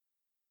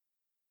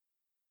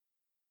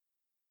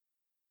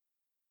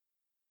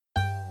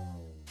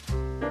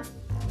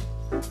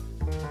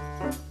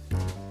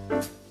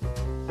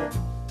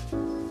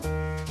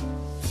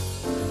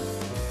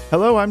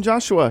Hello, I'm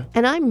Joshua.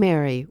 And I'm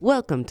Mary.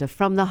 Welcome to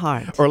From the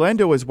Heart.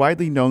 Orlando is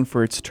widely known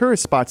for its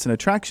tourist spots and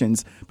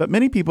attractions, but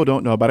many people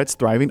don't know about its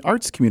thriving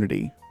arts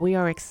community. We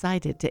are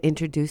excited to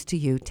introduce to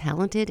you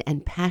talented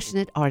and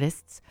passionate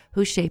artists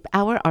who shape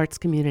our arts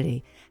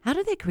community. How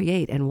do they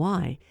create and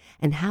why?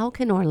 And how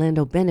can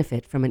Orlando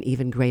benefit from an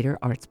even greater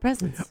arts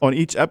presence? On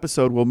each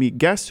episode, we'll meet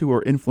guests who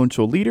are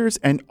influential leaders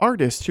and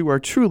artists who are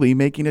truly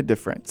making a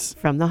difference.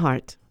 From the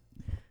Heart.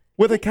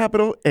 With a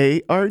capital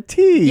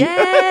A-R-T.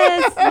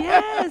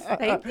 Yes,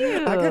 thank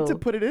you. I got to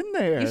put it in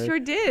there. You sure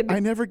did. I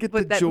never get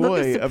With the that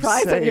look joy of of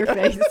surprise on saying. your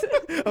face.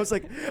 I was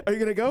like, "Are you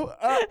gonna go?"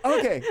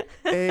 Okay,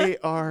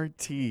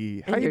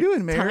 A-R-T. How And you your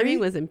doing, Mary? Timing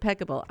was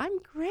impeccable. I'm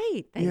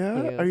great. Thank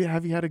you.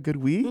 Have you had a good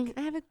week?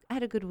 I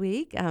had a good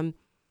week.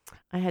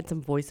 I had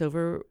some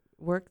voiceover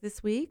work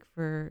this week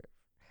for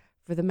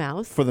the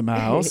mouse. For the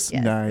mouse,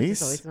 Yes, nice. which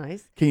is always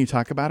nice. Can you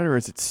talk about it, or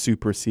is it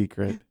super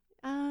secret?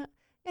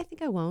 I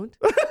think I won't.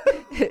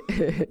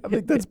 I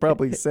think that's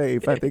probably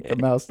safe. I think the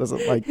mouse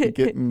doesn't like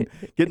getting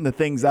the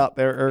things out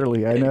there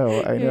early. I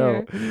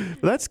know.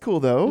 But that's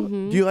cool, though.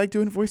 Mhm. Do you like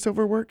doing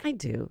voiceover work? I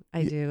do.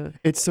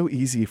 It's so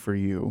easy for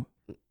you.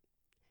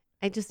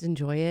 I just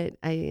enjoy it.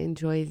 I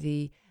enjoy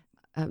the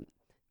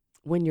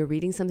when you're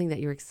reading something that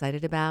you're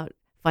excited about,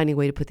 finding a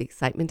way to put the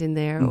excitement in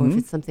there, or if Mhm.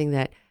 it's something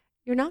that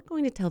you're not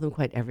going to tell them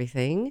quite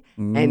everything,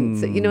 and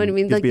so, you know what I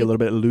mean. Just be a little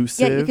bit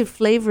elusive. Yeah, you could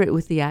flavor it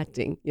with the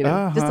acting. Just a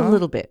Uh-huh.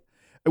 little bit.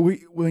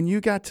 When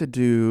you got to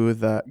do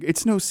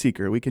it's no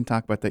secret. We can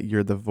talk about that.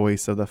 You're the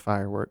voice of the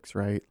fireworks,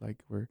 right?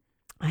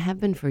 I have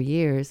been for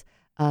years.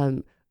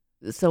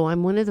 So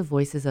I'm one of the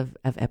voices of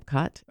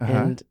Epcot, Uh-huh.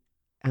 and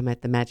I'm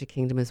at the Magic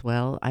Kingdom as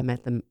well. I'm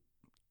at the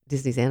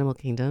Disney's Animal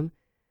Kingdom.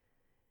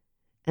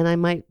 And I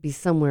might be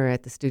somewhere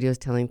at the studios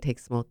take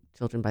small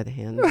children by the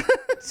hand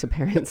to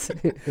parents.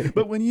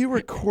 But when you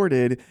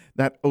recorded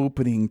that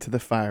opening to the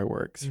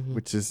fireworks, Mhm.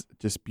 which is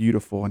just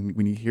beautiful, and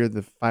when you hear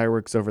the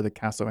fireworks over the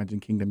Castle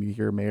Engine Kingdom, you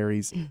hear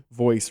Mary's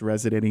voice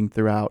resonating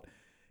throughout.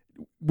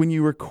 When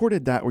you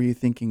recorded that, were you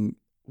thinking,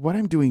 what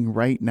I'm doing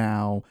right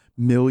now,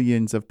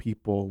 millions of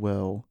people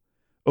will,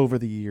 over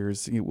the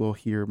years, will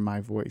hear my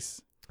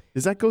voice?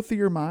 Does that go through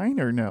your mind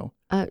or no?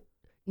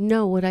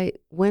 No,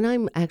 when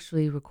I'm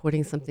actually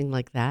recording something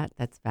like that,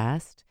 that's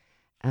vast,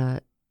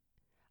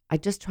 I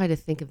just try to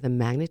think of the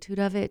magnitude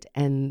of it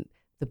and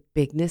the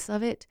bigness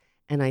of it,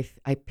 and I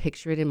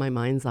picture it in my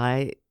mind's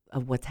eye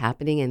of what's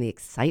happening and the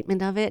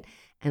excitement of it,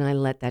 and I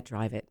let that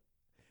drive it.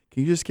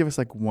 Can you just give us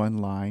like one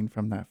line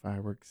from that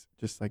fireworks?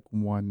 Just like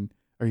one.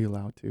 Are you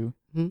allowed to?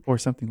 Mhm. Or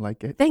something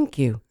like it? Thank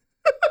you.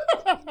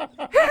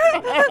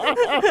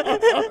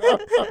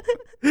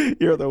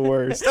 You're the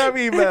worst. I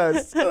mean,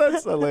 that's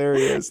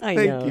hilarious. I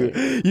Thank know.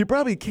 you. You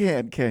probably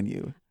can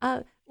you?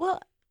 Well,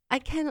 I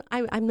can.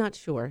 I'm not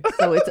sure.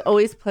 So it's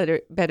always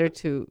better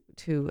to.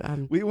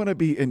 We want to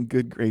be in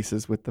good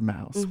graces with the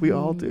mouse. We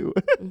all do.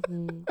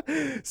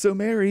 Mhm. So,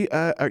 Mary,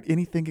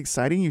 anything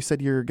exciting? You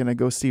said you're going to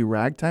go see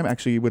Ragtime.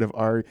 Actually, you would have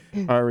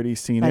already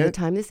seen By the it.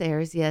 time this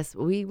airs, yes,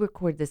 we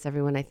record this.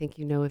 Everyone, I think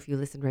you know if you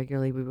listen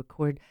regularly, we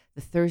record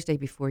the Thursday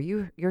before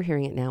you're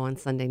hearing it now on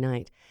Sunday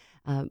night.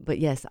 But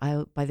yes,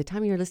 by the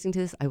time you're listening to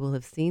this, I will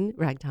have seen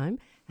Ragtime.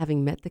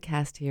 Having met the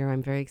cast here,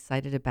 I'm very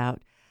excited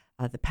about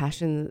the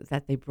passion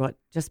that they brought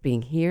just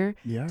being here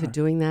Yeah. to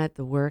doing that,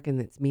 the work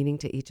and its meaning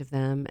to each of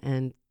them.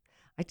 And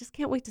I just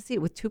can't wait to see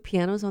it with two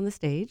pianos on the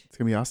stage. It's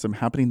going to be awesome.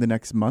 Happening the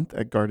next month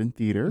at Garden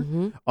Theater.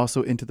 Mhm.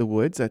 Also, Into the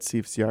Woods at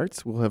CFC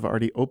Arts will have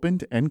already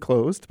opened and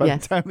closed by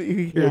Yes. the time that you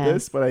hear Yes.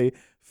 this. But a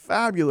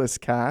fabulous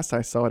cast.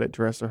 I saw it at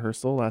dress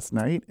rehearsal last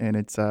night, and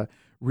it's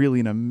really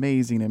an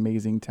amazing,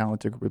 amazing,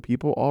 talented group of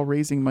people, all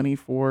raising money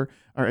for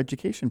our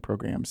education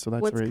programs. So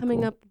that's What's very coming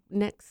cool. up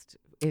next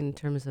in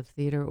terms of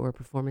theater or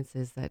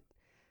performances that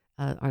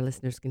our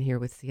listeners can hear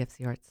with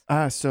CFC Arts?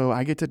 So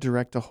I get to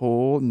direct a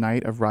whole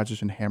night of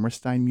Rodgers and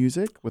Hammerstein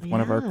music with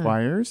one of our Yeah.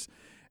 choirs.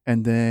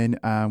 And then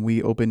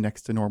we open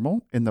Next to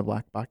Normal in the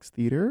Black Box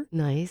Theater.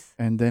 Nice.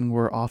 And then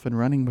we're off and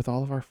running with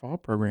all of our fall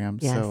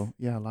programs. Yes. So,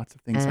 yeah, lots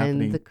of things And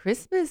happening. the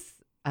Christmas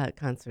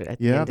concert at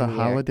the Yeah, end the of the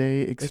year.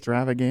 holiday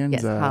extravaganza.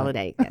 Yes,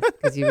 holiday. Yes,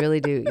 because you really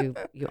do.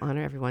 You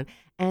honor everyone.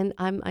 And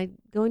I'm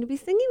going to be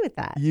singing with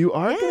that. You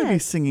are going to be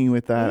Yes. singing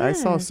with that. I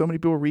saw Yes. so many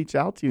people reach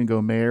out to you and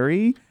go,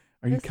 Mary,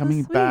 are you That's so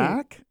coming sweet.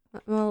 back?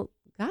 Well,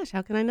 gosh,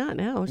 how can I not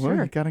now? Well,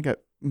 Sure. you kind of got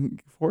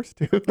forced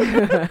to.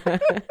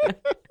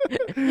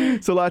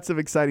 So lots of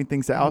exciting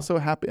things that also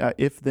happen.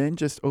 If Then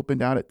just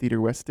opened out at Theater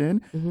West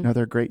End. Mhm.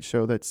 Another great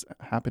show that's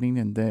happening.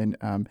 And then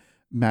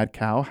Mad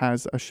Cow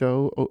has a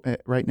show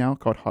right now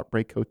called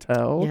Heartbreak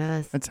Hotel.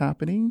 Yes. That's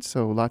happening.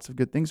 So lots of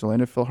good things.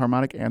 Orlando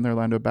Philharmonic and the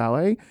Orlando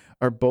Ballet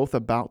are both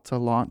about to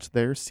launch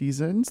their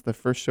seasons. The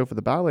first show for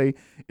the ballet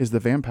is the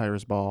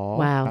Vampires Ball.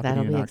 Wow, happening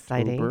that'll in be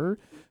exciting. October.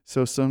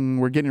 So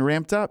we're getting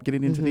ramped up,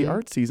 getting into the Mhm.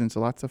 art season. So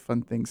lots of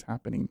fun things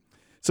happening.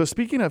 So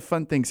speaking of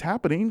fun things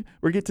happening,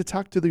 we get to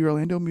talk to the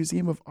Orlando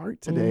Museum of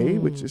Art today,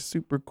 which is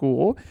super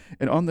cool.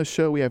 And on the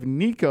show, we have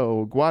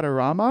Nico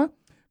Guadarrama,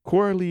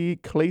 Coralie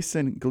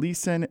Clayson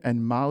Gleason,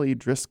 and Molly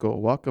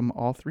Driscoll. Welcome,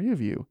 all three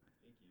of you.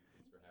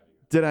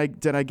 Did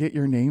I get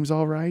your names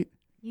all right?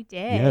 You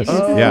did. Yes.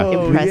 Oh, Yeah.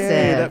 Impressive.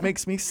 yeah, that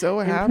makes me so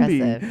happy.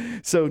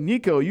 Impressive. So,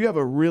 Nico, you have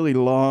a really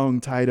long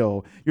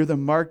title. You're the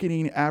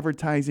marketing,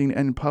 advertising,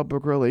 and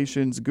public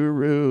relations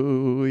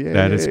guru. Yay.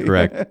 That is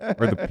correct.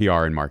 Or the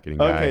PR and marketing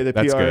guy. Okay, the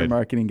That's PR good. and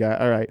marketing guy.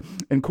 All right.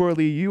 And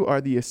Coralie, you are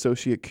the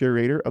associate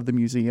curator of the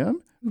museum.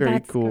 Very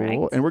That's cool.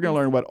 correct. And we're going to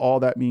learn what all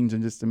that means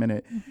in just a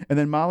minute. And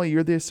then Molly,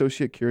 you're the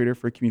associate curator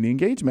for community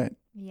engagement.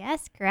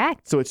 Yes,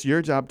 correct. So it's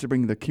your job to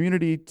bring the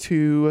community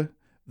to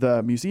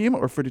the museum,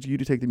 or for you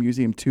to take the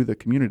museum to the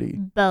community?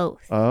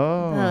 Both.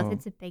 Oh, Both.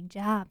 It's a big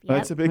job. Yep.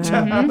 that's a big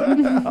job.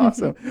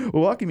 Awesome.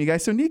 Well, welcome, you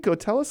guys. So, Nico,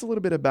 tell us a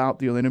little bit about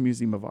the Orlando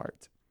Museum of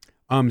Art.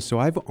 So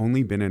I've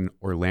only been in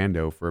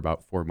Orlando for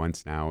about 4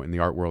 months now, and the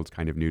art world's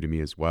kind of new to me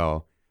as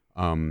well.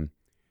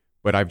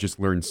 But I've just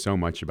learned so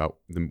much about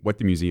what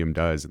the museum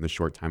does in the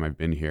short time I've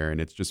been here,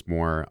 and it's just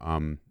more,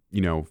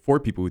 for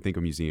people who think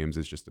of museums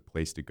as just a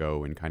place to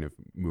go and kind of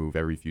move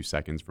every few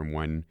seconds from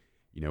one,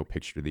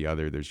 picture to the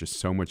other. There's just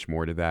so much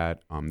more to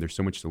that. There's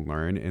so much to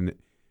learn, and the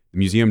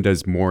museum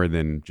does more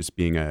than just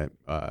being a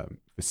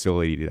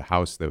facility to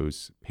house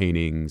those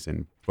paintings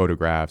and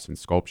photographs and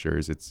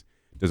sculptures. It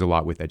does a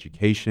lot with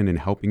education and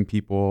helping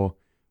people,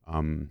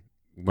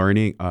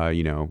 learning,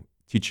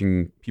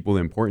 teaching people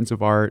the importance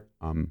of art,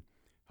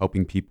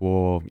 helping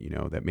people,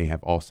 that may have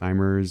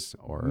Alzheimer's,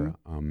 or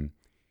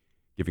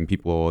giving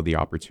people the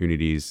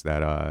opportunities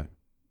that,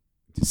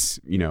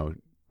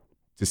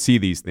 to see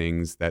these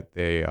things that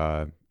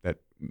that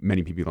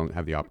many people don't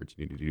have the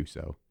opportunity to do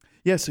so.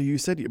 Yeah, so you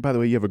said, by the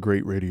way, you have a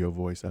great radio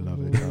voice. I love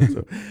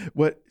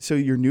it. So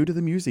you're new to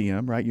the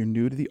museum, right? You're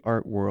new to the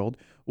art world.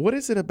 What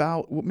is it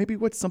about, maybe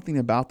what's something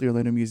about the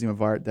Orlando Museum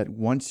of Art that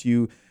once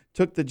you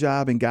took the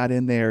job and got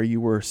in there, you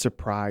were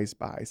surprised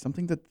by?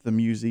 Something that the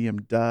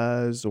museum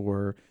does,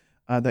 or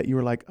that you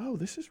were like, oh,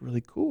 this is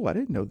really cool. I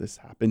didn't know this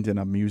happened in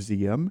a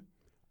museum.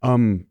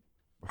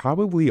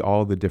 Probably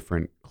all the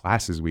different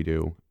classes we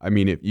do. I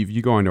mean, if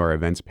you go onto our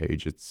events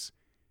page, it's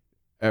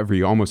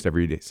almost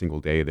every single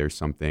day there's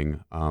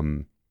something.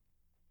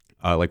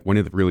 Like one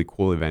of the really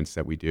cool events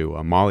that we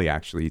do, Molly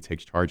actually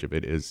takes charge of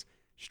it, is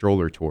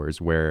stroller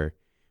tours, where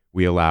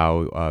we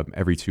allow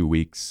every 2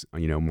 weeks,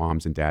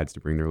 moms and dads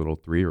to bring their little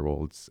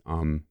 3-year-olds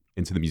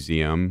into the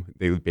museum.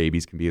 The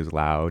babies can be as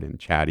loud and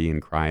chatty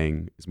and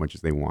crying as much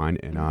as they want.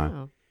 And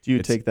Wow. Do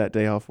you take that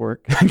day off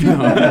work? But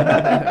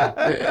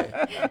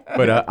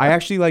I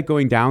actually like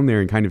going down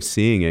there and kind of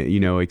seeing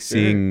it,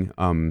 seeing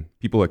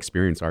people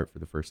experience art for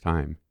the first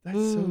time.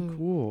 That's so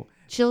cool.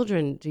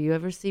 Children, do you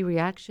ever see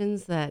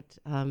reactions that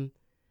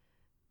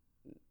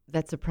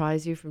that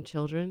surprise you from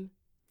children?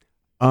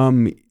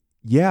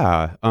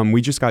 Yeah.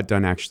 We just got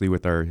done actually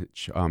with our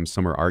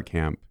summer art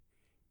camp,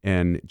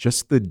 and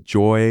just the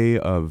joy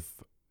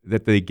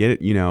that they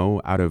get,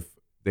 out of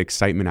the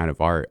excitement out of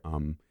art.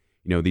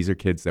 These are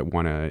kids that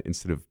want to,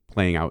 instead of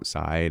playing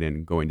outside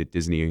and going to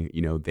Disney,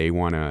 they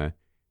want to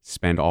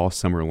spend all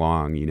summer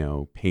long,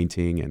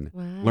 painting and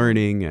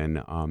learning.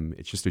 And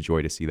it's just a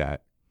joy to see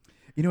that.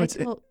 I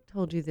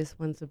told you this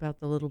once about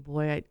the little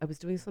boy. I was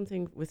doing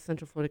something with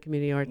Central Florida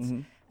Community Arts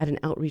at an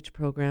outreach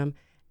program,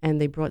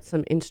 and they brought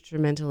some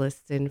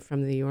instrumentalists in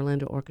from the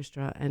Orlando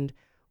Orchestra. And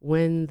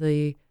when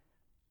the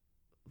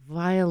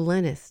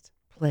violinist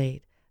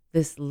played,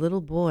 this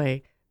little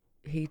boy,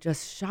 he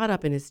just shot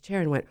up in his chair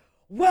and went,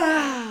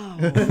 wow!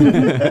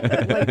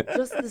 Like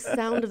just the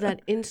sound of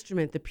that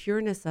instrument, the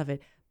pureness of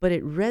it, but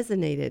it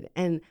resonated.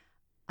 And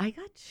I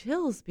got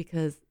chills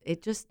because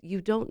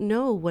you don't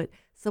know what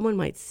someone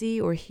might see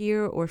or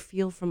hear or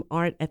feel from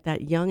art at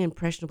that young,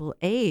 impressionable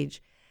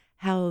age,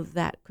 how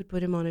that could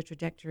put him on a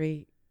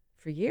trajectory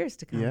for years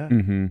to come. Yeah.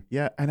 Mm-hmm.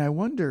 Yeah. And I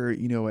wonder,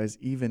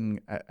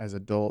 as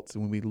adults,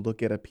 when we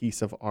look at a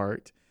piece of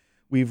art,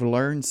 we've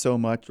learned so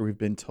much, or we've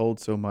been told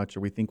so much, or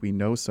we think we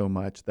know so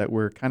much, that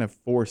we're kind of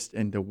forced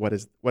into what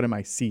am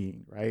I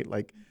seeing, right?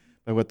 Like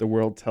by what the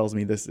world tells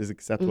me this is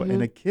acceptable.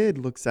 And a kid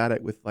looks at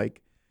it with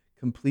like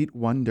complete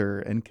wonder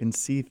and can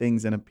see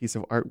things in a piece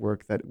of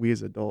artwork that we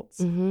as adults,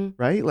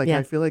 right? Like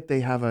I feel like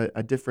they have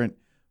a different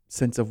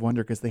sense of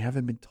wonder because they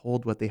haven't been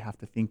told what they have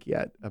to think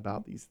yet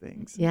about these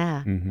things.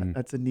 Yeah. Mm-hmm.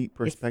 That's a neat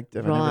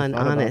perspective. raw I and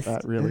never thought honest.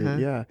 about that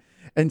really. Yeah.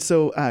 And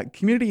so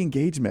community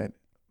engagement.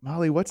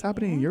 Molly, what's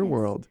happening in your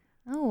world?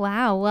 Oh,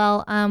 wow.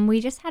 Well,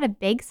 we just had a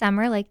big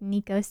summer, like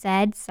Nico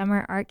said.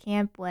 Summer art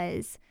camp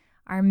was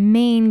our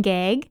main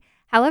gig.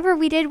 However,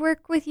 we did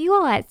work with you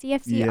all at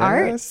CFC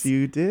Arts. Yes,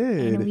 you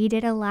did. And we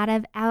did a lot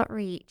of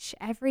outreach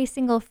every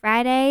single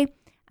Friday.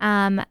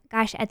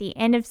 At the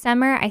end of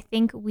summer, I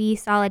think we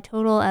saw a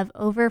total of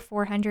over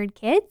 400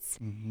 kids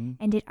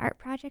and did art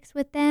projects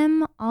with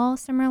them all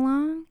summer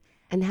long.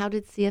 And how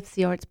did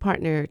CFC Arts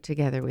partner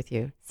together with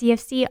you?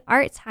 CFC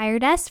Arts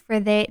hired us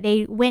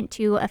they went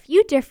to a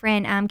few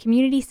different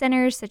community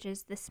centers, such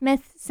as the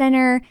Smith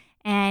Center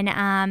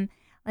and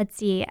let's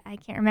see, I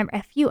can't remember,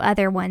 a few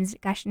other ones.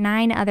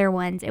 9 other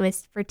ones. It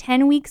was for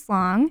 10 weeks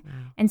long. Wow.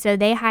 And so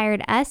they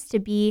hired us to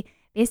be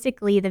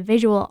basically the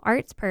visual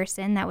arts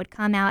person that would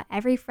come out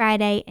every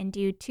Friday and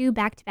do 2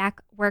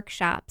 back-to-back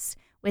workshops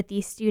with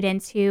these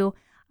students who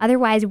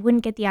otherwise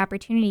wouldn't get the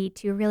opportunity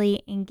to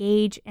really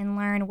engage and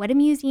learn what a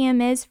museum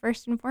is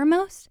first and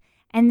foremost,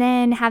 and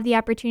then have the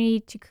opportunity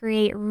to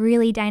create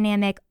really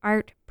dynamic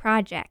art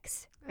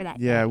projects for that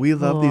Yeah, day. we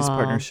love these Cool.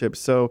 partnerships.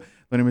 So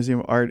Leonard Museum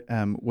of Art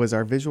was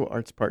our visual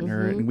arts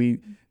partner, and we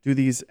do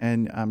these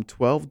in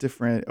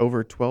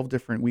over 12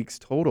 different weeks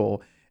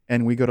total.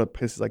 And we go to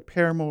places like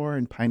Paramore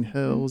and Pine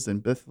Hills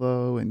and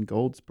Bithlow and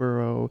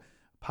Goldsboro,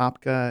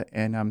 Popka,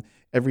 and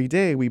every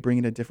day we bring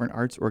in a different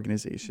arts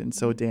organization.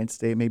 So dance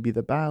day may be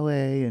the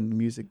ballet, and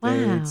music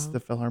day it's Wow. the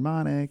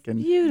Philharmonic, and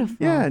Beautiful.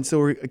 yeah, and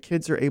so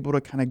kids are able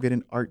to kind of get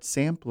an art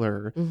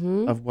sampler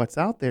of what's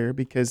out there,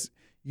 because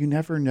you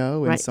never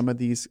know in Right. some of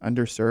these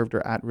underserved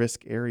or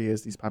at-risk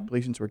areas, these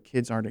populations where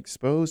kids aren't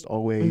exposed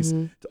always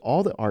to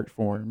all the art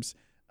forms.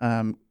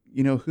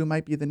 Who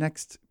might be the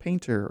next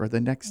painter or the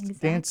next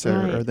Exactly. dancer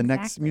or Right. the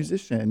next Exactly.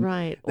 musician.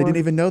 Right. They Or didn't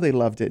even know they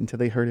loved it until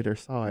they heard it or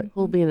saw it.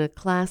 who'll be in a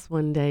class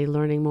one day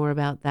learning more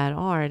about that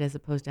art as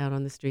opposed to out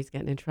on the streets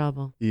getting in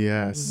trouble.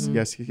 Yes,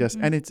 Mhm. yes.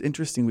 And it's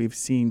interesting. We've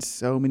seen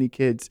so many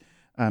kids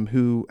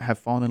who have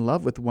fallen in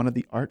love with one of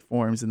the art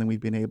forms, and then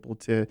we've been able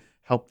to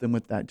help them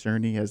with that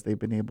journey as they've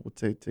been able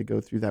to go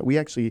through that. We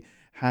actually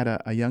had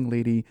a young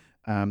lady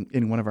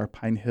in one of our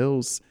Pine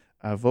Hills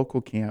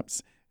vocal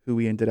camps who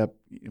we ended up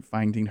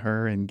finding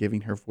her and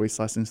giving her voice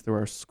lessons through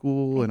our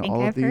school I and think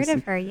all I've of these. heard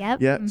of her.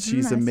 Yep. Yeah, Mhm, she's I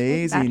was told about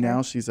amazing. her.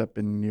 Now she's up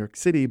in New York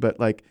City, but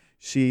like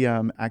she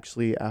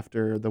actually,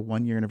 after the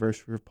 1 year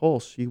anniversary of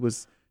Pulse, she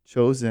was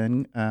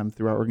chosen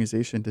through our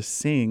organization to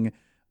sing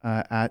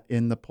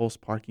in the Pulse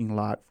parking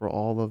lot for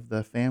all of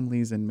the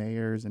families and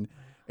mayors,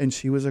 and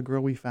she was a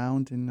girl we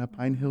found in a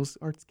Pine Hills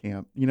Arts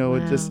Camp.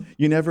 It just Wow.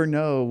 you never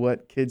know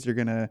what kids you're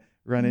gonna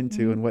run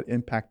into Mhm. and what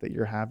impact that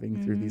you're having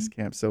through these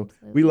camps. So we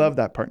Absolutely. love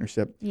that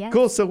partnership. Yes.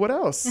 Cool. So what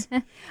else?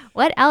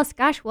 What else?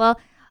 Gosh, well,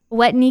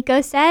 what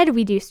Nico said,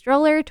 we do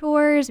stroller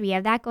tours. We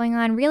have that going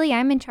on. Really,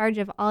 I'm in charge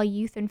of all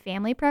youth and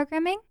family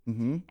programming.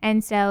 hmm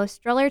And so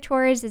stroller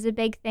tours is a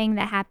big thing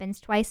that happens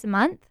twice a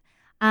month.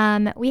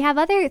 We have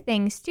other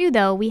things too,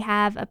 though. We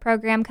have a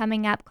program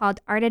coming up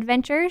called Art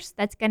Adventures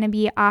that's going to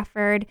be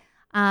offered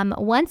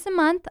once a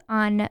month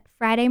on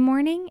Friday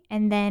morning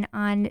and then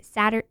on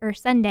Saturday or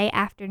Sunday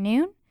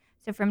afternoon.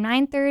 So from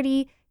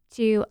 9:30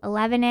 to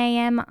 11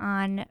 a.m.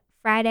 on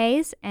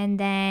Fridays, and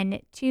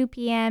then 2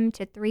 p.m.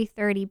 to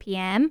 3:30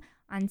 p.m.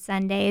 on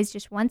Sundays,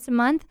 just once a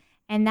month.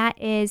 And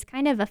that is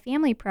kind of a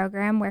family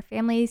program where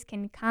families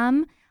can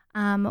come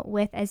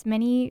with as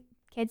many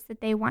kids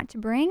that they want to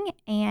bring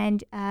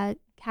and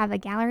have a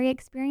gallery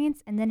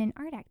experience and then an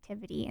art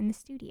activity in the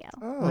studio.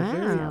 Oh,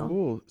 very Wow.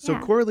 cool. So Yeah.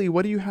 Coralie,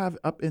 what do you have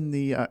up in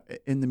the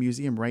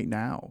museum right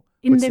now?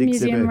 In What's the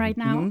museum exhibit? right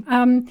now.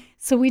 Mhm.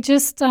 So we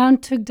just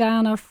took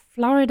down a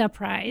Florida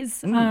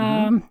prize,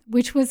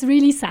 which was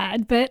really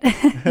sad, but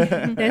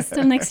there's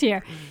still next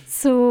year.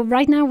 So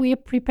right now we're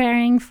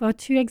preparing for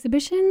 2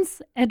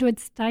 exhibitions, Edward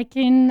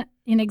Steichen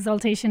in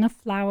Exaltation of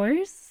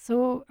Flowers,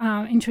 so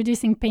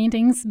introducing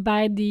paintings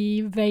by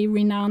the very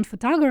renowned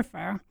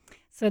photographer.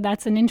 So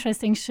that's an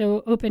interesting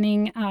show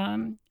opening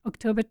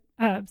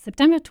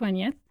September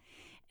 20th.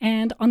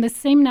 And on the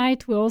same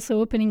night, we're also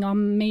opening our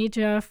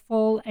major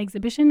fall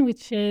exhibition,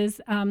 which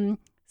is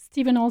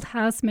Stephen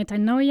Oldhouse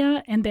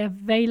Metanoia, and their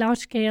very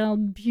large-scale,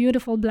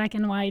 beautiful black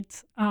and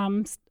white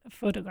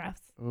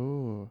photographs.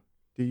 Oh,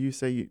 do you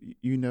say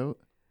you know?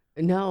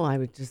 No,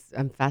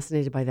 I'm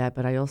fascinated by that,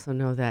 but I also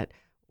know that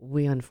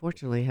we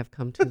unfortunately have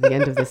come to the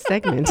end of this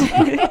segment.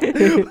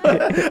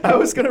 I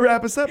was going to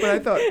wrap us up, but I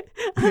thought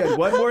you had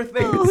one more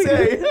thing Oh, to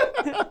say.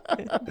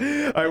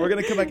 All right, we're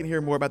going to come back and hear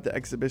more about the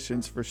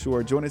exhibitions for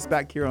sure. Join us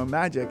back here on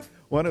Magic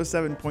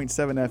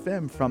 107.7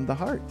 FM from the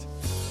heart.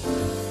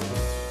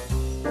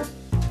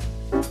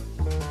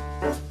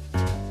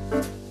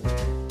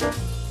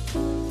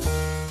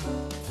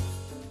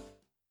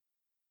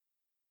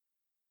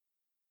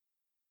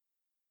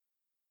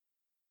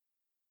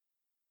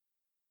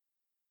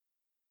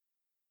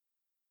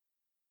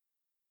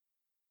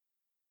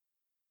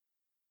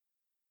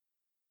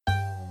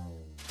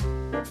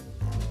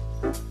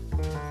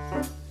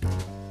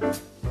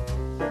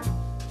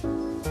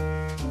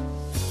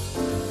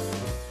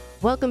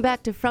 Welcome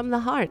back to From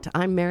the Heart.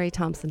 I'm Mary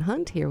Thompson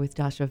Hunt here with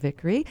Joshua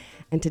Vickery,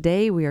 and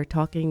today we are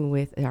talking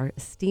with our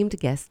esteemed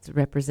guests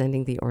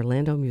representing the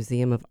Orlando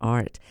Museum of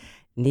Art,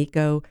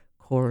 Nico,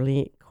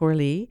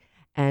 Coralie,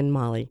 and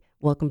Molly.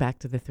 Welcome back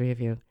to the three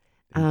of you.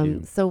 Thank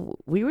you. So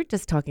we were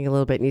just talking a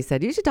little bit, and you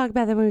said you should talk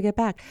about that when we get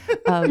back.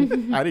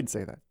 I didn't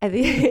say that.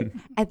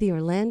 At the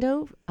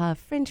Orlando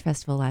Fringe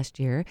Festival last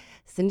year,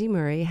 Cindy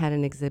Murray had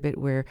an exhibit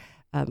where,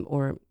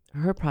 or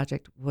her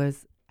project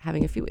was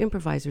having a few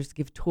improvisers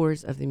give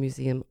tours of the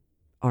museum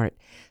art.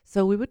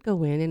 So we would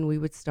go in and we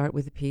would start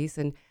with a piece,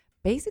 and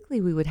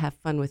basically we would have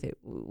fun with it.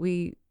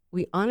 We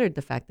honored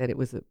the fact that it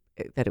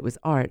was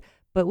art,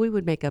 but we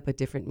would make up a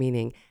different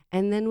meaning,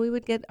 and then we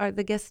would get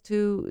the guests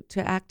to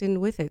act in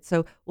with it.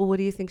 So, well, what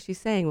do you think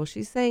she's saying? Well,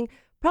 she's saying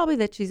probably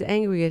that she's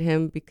angry at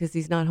him because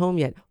he's not home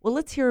yet. Well,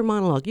 let's hear a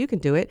monologue. You can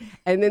do it.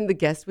 And then the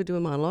guest would do a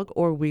monologue,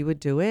 or we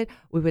would do it.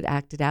 We would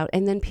act it out,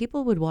 and then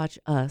people would watch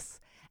us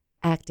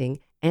acting,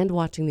 and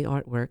watching the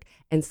artwork.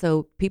 And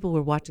so people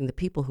were watching the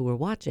people who were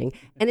watching.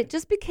 And it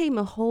just became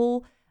a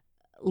whole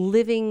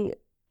living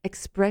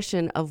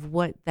expression of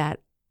what that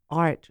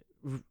art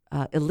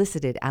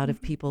elicited out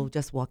of people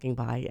just walking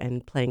by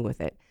and playing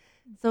with it.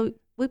 So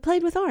we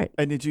played with art.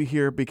 And did you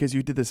hear, because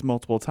you did this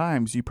multiple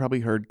times, you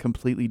probably heard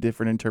completely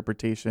different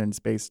interpretations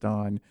based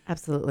on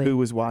Absolutely. who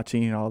was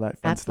watching and all that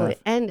fun Absolutely.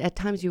 stuff? And at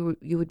times you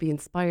would be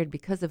inspired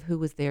because of who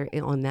was there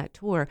on that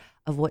tour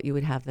of what you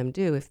would have them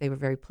do. If they were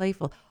very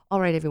playful, all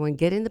right, everyone,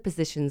 get in the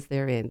positions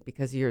they're in,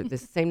 because you're the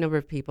same number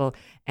of people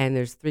and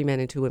there's 3 men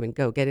and 2 women.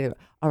 Go, get in.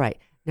 All right,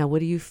 now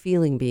what are you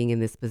feeling being in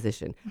this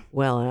position?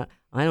 Well,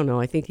 I don't know.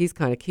 I think he's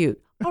kind of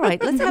cute. All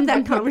right, let's have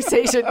that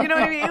conversation. You know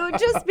what I mean? It would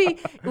just be,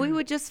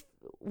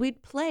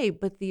 we'd play,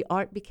 but the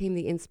art became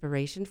the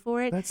inspiration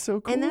for it. That's so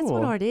cool. And that's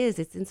what art is.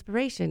 It's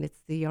inspiration. It's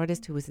the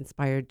artist who was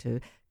inspired to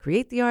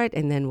create the art,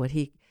 and then what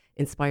he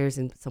inspires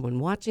in someone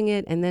watching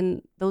it, and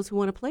then those who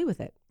want to play with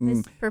it.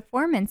 This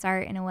performance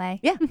art in a way.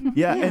 Yeah.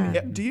 Yeah.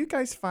 And do you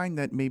guys find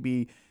that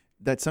maybe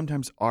that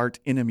sometimes art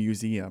in a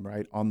museum,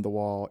 right, on the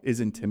wall is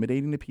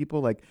intimidating to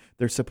people? Like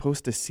they're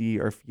supposed to see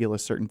or feel a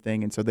certain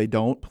thing, and so they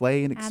don't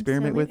play and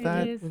experiment with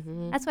that? Absolutely it is.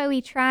 Mm-hmm. That's why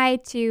we try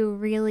to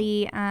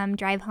really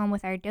drive home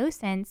with our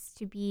docents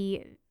to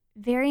be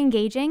very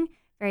engaging,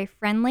 very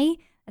friendly.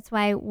 That's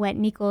why what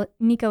Nico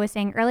was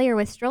saying earlier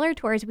with stroller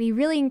tours, we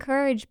really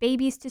encourage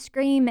babies to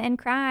scream and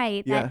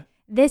cry. Yeah. That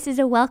this is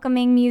a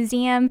welcoming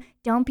museum.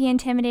 Don't be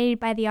intimidated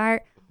by the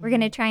art. We're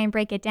going to try and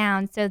break it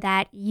down so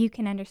that you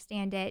can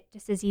understand it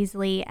just as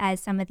easily as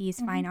some of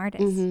these fine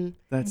artists. Mm-hmm.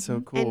 That's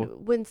so cool.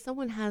 And when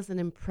someone has an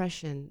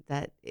impression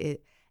that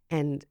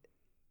and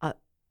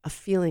a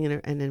feeling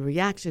and a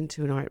reaction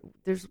to an art,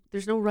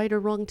 there's no right or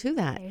wrong to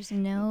that. There's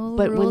no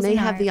But when rules they in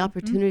have art. the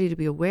opportunity to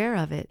be aware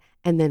of it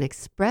and then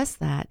express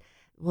that,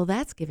 well,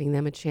 that's giving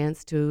them a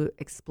chance to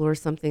explore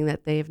something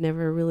that they have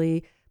never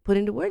really put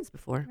into words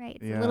before. Right.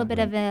 It's Yeah. a little bit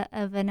of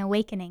an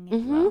awakening, if you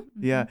Mm-hmm. will.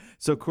 Yeah.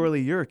 So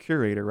Corley, you're a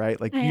curator, right?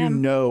 Like I you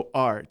am. know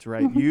art,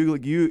 right?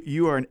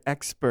 You are an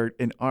expert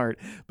in art.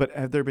 But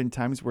have there been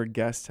times where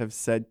guests have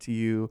said to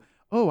you,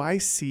 "Oh, I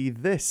see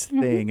this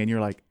thing," and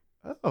you're like,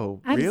 "Oh,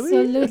 really?"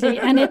 Absolutely.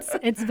 And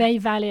it's very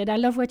valid. I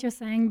love what you're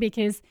saying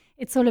because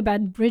it's all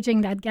about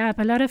bridging that gap.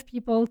 A lot of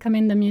people come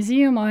in the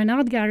museum or an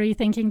art gallery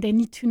thinking they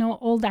need to know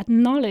all that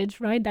knowledge,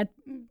 right? That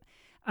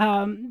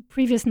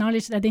previous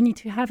knowledge that they need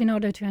to have in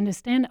order to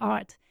understand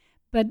art.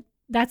 But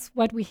that's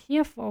what we're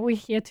here for. We're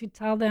here to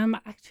tell them,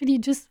 actually,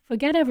 just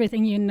forget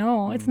everything you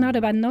know. It's not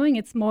about knowing,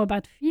 it's more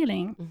about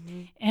feeling.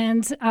 Mm-hmm.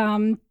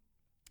 And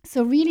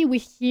so really we're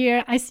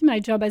here, I see my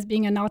job as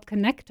being an art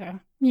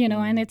connector,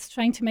 and it's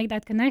trying to make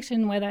that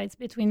connection, whether it's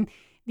between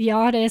the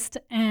artist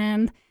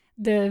and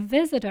the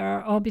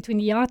visitor or between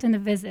the art and the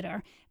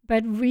visitor.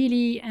 But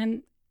really,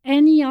 and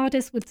any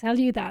artist would tell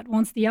you that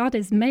once the art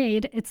is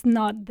made, it's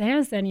not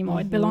theirs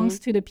anymore. It belongs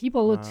to the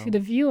people or to the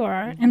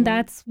viewer. And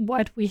that's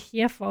what we're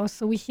here for.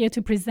 So we're here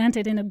to present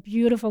it in a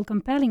beautiful,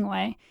 compelling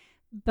way.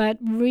 But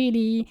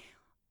really,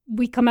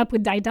 we come up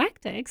with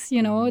didactics,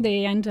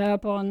 they end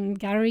up on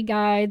gallery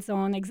guides,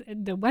 on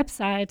the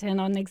website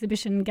and on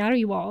exhibition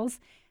gallery walls.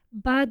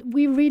 But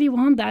we really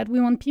want that. We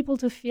want people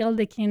to feel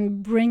they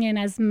can bring in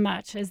as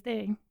much as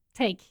they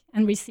take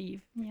and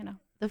receive,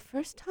 The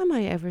first time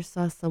I ever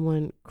saw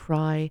someone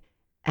cry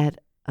at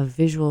a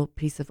visual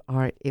piece of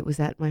art, it was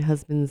at my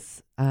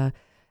husband's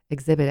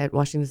exhibit at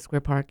Washington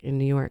Square Park in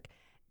New York.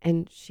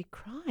 And she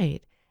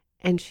cried.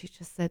 And she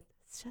just said,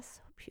 "It's just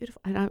so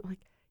beautiful." And I'm like,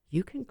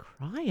 "You can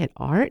cry at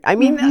art?" I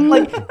mean, I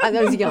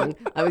was young.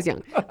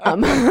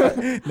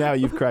 Now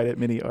you've cried at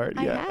mini art.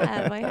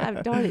 Yeah. I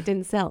have. Darn, it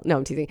didn't sell. No,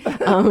 I'm teasing.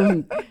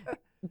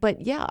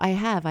 But yeah, I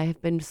have. I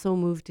have been so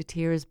moved to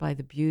tears by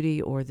the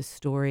beauty or the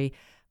story.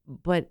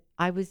 But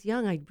I was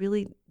young. I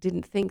really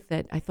didn't think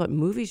that. I thought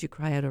movies you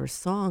cry at or a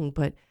song,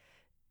 but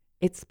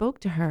it spoke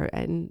to her,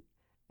 and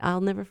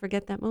I'll never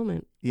forget that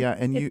moment. Yeah,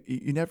 and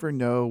you never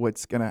know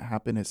what's going to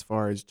happen as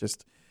far as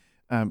just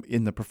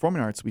in the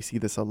performing arts. We see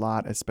this a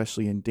lot,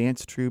 especially in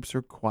dance troupes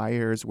or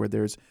choirs where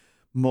there's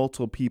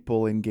multiple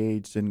people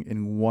engaged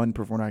in one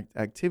performing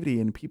activity,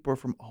 and people are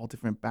from all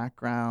different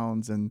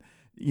backgrounds and,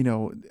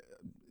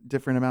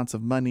 different amounts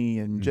of money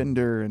and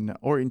gender and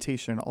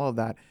orientation and all of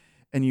that.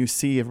 And you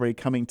see everybody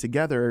coming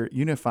together,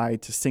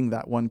 unified to sing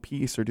that one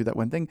piece or do that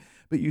one thing.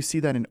 But you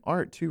see that in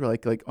art too,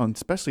 like on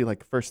especially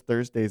like First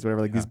Thursdays,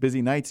 whatever, these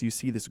busy nights, you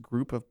see this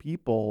group of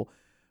people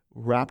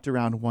wrapped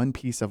around one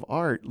piece of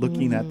art,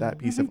 looking at that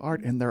piece of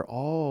art, and they're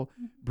all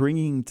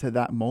bringing to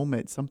that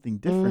moment something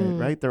different,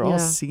 right? They're all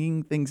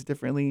seeing things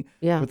differently,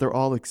 but they're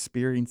all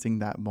experiencing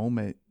that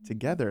moment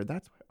together.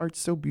 That's why art's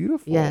so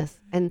beautiful.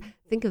 Yes, and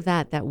think of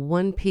that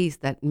one piece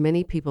that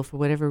many people, for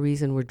whatever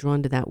reason, were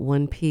drawn to that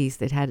one piece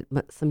that had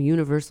some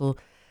universal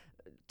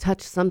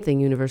touch,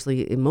 something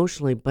universally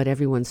emotionally, but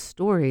everyone's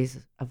stories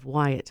of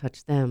why it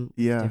touched them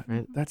was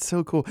different. That's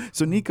so cool.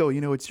 So Nico,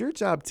 it's your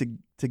job to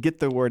get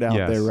the word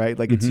out there, right?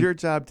 Like it's your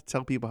job to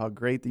tell people how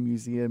great the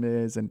museum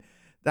is, and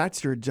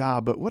that's your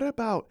job. But what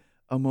about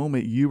a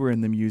moment you were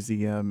in the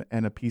museum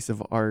and a piece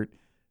of art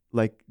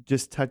like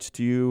just touched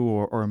you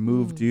or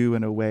moved you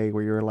in a way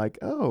where you're like,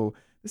 oh,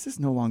 this is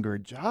no longer a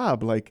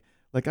job. Like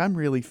I'm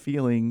really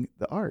feeling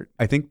the art.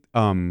 I think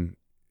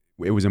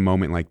it was a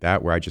moment like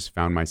that where I just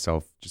found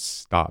myself just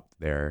stopped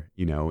there,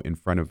 in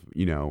front of,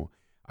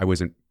 I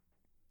wasn't,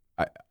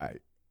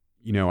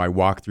 I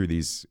walk through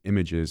these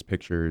images,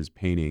 pictures,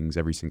 paintings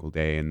every single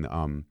day. And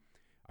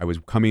I was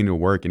coming to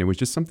work and it was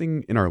just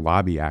something in our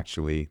lobby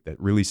actually that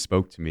really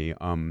spoke to me.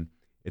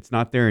 It's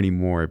not there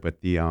anymore, but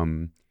the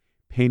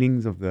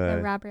paintings of The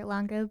Robert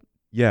Longo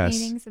yes.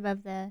 paintings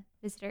above the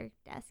visitor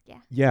desk. Yeah.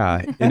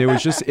 Yeah. And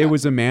it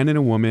was a man and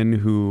a woman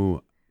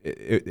who,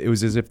 it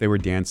was as if they were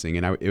dancing.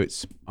 And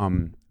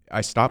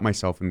I stopped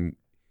myself and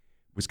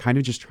was kind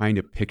of just trying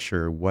to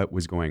picture what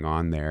was going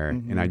on there.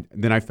 Mm-hmm. And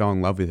then I fell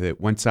in love with it.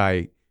 Once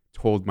I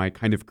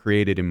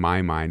created in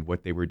my mind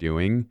what they were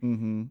doing,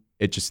 Mm-hmm.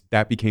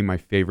 that became my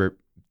favorite,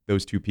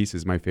 those two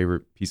pieces, my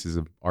favorite pieces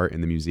of art in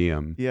the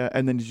museum. Yeah.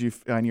 And then did you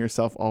find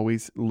yourself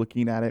always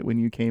looking at it when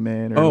you came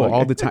in? Oh,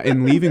 all the time.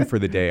 And leaving for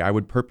the day, I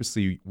would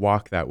purposely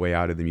walk that way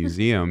out of the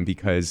museum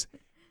because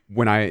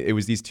it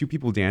was these two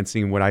people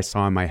dancing, what I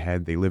saw in my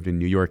head, they lived in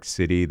New York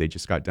City. They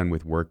just got done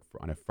with work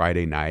on a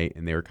Friday night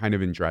and they were kind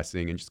of in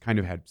dressing and just kind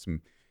of had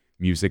some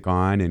music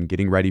on and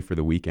getting ready for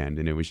the weekend.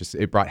 And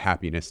it brought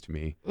happiness to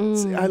me.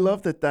 See, I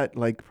love that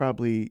like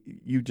probably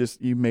you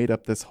made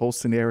up this whole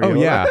scenario. Oh,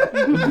 yeah.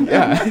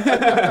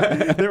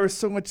 Yeah. There was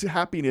so much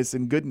happiness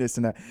and goodness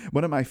in that.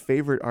 One of my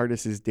favorite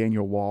artists is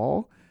Daniel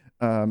Wall.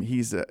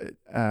 He's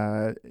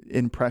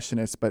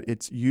impressionist, but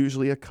it's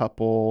usually a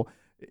couple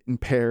in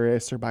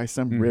Paris or by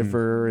some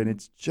river, and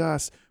it's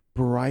just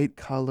bright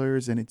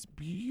colors and it's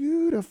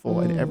beautiful.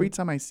 And every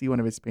time I see one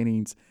of his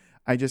paintings,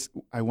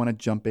 I want to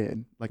jump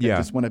in. Like I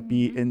just want to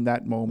be in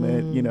that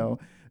moment,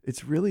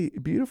 It's really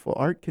beautiful.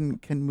 Art can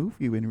move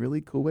you in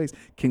really cool ways.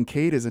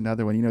 Kincaid is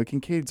another one.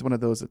 Kincaid's one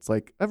of those, it's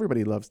like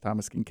everybody loves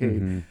Thomas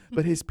Kincaid,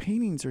 but his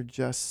paintings are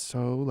just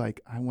so like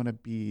I want to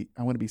be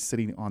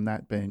sitting on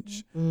that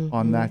bench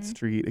on that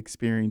street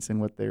experiencing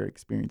what they're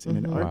experiencing.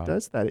 And art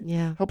does that.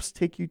 It helps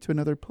take you to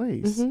another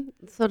place.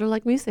 Sort of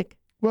like music.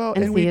 Well,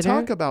 and we theater.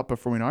 talk about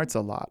performing arts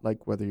a lot,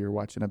 like whether you're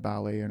watching a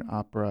ballet or an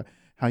opera,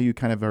 how you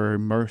kind of are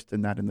immersed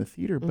in that in the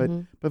theater,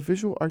 but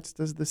visual arts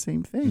does the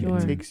same thing. Sure.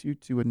 It takes you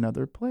to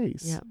another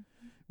place. Yeah.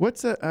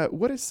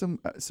 What is some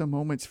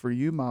moments for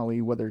you, Molly,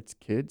 whether it's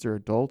kids or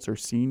adults or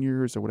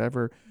seniors or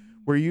whatever,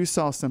 where you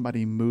saw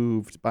somebody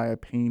moved by a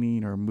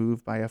painting or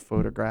moved by a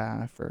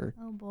photograph or?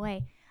 Oh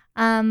boy.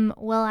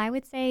 Well, I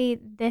would say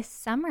this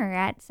summer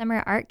at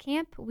Summer Art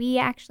Camp, we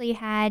actually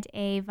had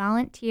a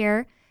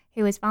volunteer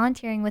who was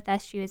volunteering with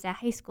us. She was a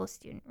high school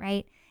student,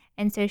 right?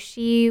 And so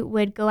she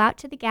would go out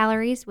to the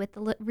galleries with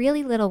the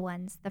really little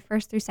ones, the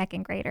first through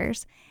second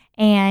graders,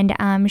 and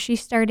she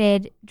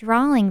started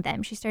drawing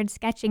them. She started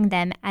sketching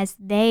them as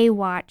they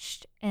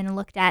watched and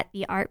looked at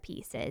the art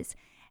pieces.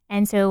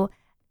 And so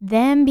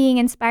them being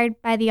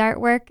inspired by the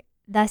artwork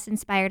thus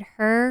inspired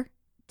her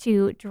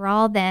to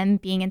draw them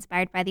being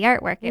inspired by the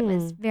artwork. It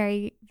was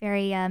very,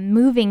 very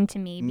moving to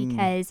me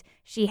because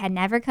she had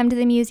never come to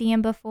the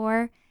museum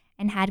before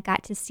and had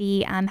got to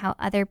see how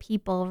other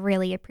people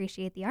really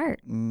appreciate the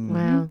art.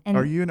 Wow. And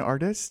Are you an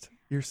artist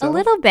yourself? a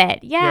little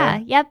bit, yeah.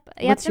 Yep.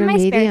 What's in your my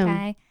medium?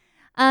 spare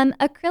time.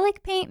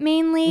 Acrylic paint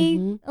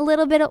mainly, a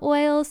little bit of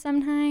oil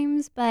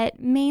sometimes, but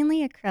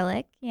mainly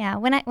acrylic. Yeah,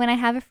 when I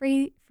have a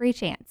free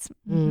chance.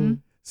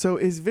 So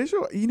is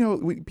visual,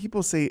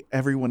 people say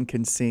everyone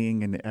can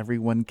sing and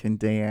everyone can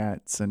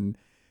dance and,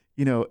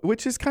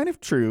 which is kind of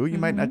true. You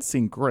might not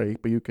sing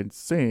great, but you can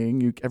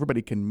sing.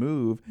 Everybody can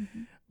move.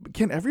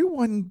 Can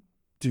everyone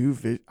do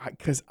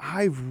because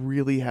I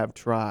really have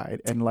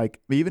tried, and like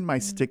even my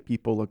stick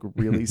people look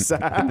really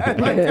sad.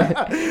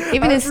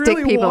 Even his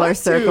stick people are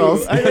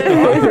circles. I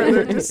know,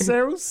 they're just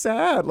so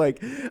sad.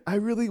 Like I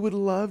really would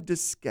love to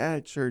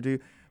sketch or do,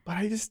 but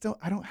I just don't.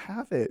 I don't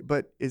have it.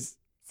 But is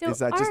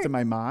that just in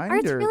my mind?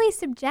 Art's really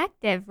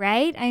subjective,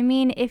 right? I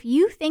mean, if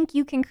you think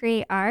you can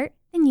create art,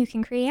 then you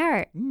can create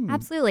art.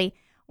 Absolutely.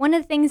 One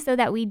of the things, though,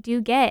 that we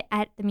do get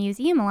at the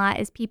museum a lot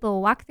is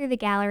people walk through the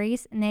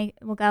galleries and they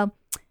will go,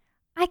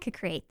 I could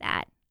create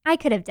that. I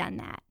could have done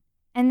that.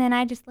 And then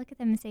I just look at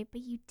them and say,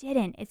 but you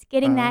didn't. It's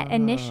getting that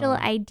initial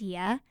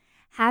idea,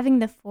 having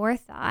the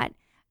forethought,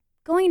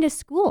 going to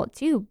school,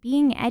 too.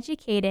 Being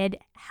educated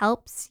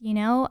helps,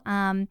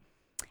 I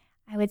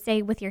would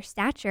say with your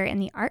stature in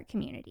the art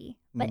community.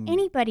 But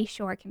anybody,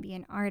 sure, can be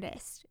an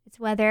artist. It's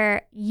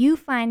whether you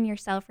find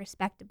yourself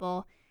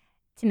respectable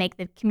to make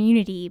the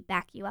community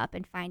back you up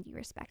and find you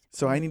respectable.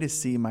 So I need to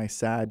see my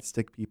sad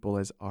stick people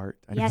as art.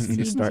 I Yes, just need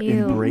to you start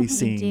do.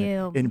 embracing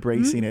You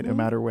do. it no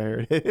matter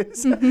where it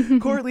is.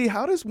 Courtly,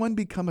 how does one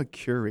become a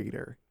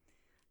curator?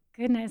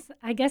 Goodness,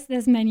 I guess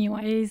there's many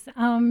ways.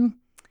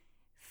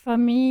 For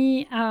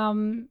me,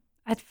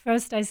 at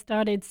first I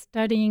started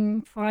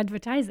studying for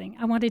advertising.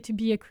 I wanted to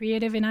be a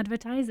creative in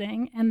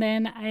advertising. And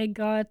then I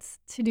got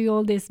to do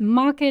all this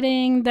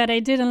marketing that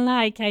I didn't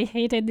like. I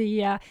hated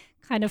the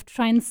kind of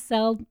try and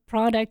sell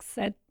products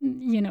that,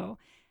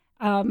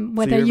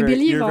 whether you're you very,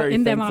 believe you're very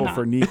in them or thankful not.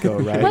 for Nico,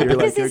 right? Well, You're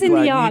because you're he's in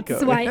the glad arts,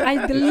 Nico- so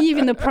I believe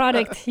in the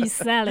product he's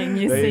selling,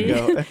 you There see. you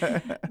go.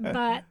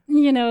 But,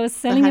 So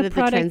selling how a did the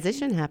product.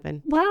 transition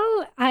happen?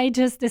 Well, I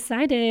just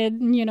decided,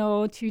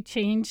 to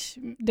change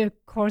the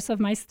course of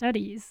my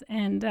studies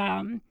and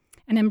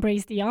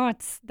embrace the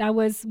arts. That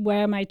was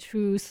where my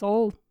true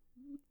soul,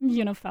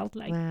 felt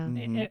like Wow.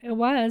 it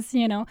was,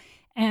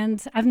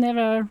 and I've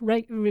never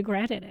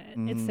regretted it.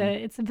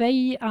 It's a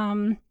very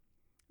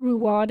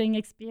rewarding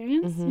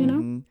experience,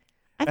 Mhm.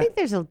 I think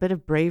there's a bit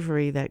of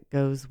bravery that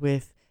goes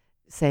with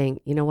saying,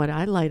 you know what,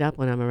 I light up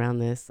when I'm around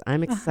this.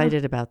 I'm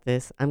excited about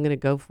this. I'm going to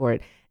go for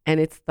it. And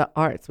it's the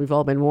arts. We've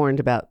all been warned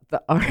about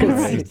the arts.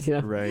 Right, you know?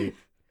 right.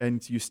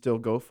 And you still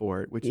go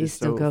for it, which You is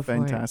still so go for it.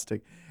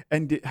 fantastic.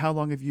 And how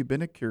long have you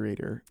been a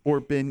curator or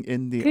been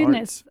in the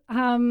Goodness.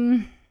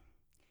 arts?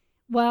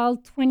 Well,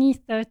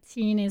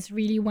 2013 is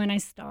really when I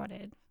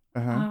started.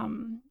 Uh-huh.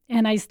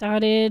 And I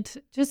started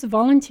just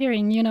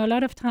volunteering. A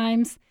lot of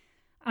times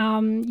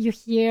you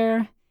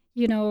hear,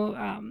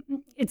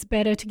 it's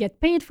better to get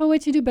paid for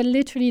what you do, but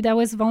literally that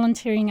was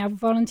volunteering. I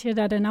volunteered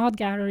at an art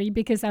gallery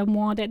because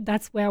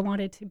that's where I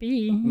wanted to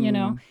be,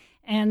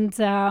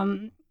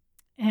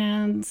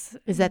 and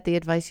Is that the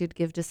advice you'd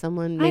give to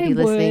someone I maybe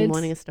listening, would.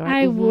 wanting to start?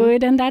 I Mhm.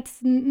 would, and that's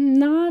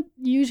not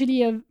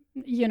usually a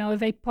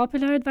very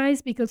popular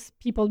advice because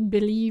people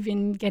believe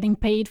in getting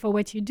paid for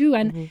what you do,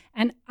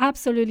 and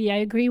absolutely I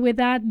agree with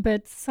that.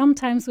 But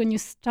sometimes when you're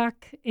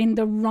stuck in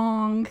the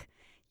wrong,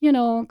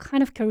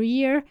 kind of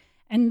career,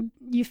 and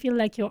you feel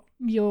like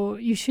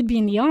you should be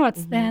in the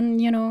arts, then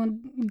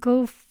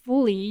go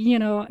fully,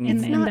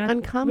 It's in not that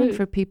uncommon route.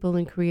 for people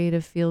in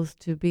creative fields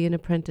to be an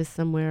apprentice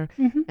somewhere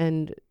Mhm.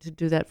 and to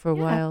do that for a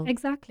Yeah, while.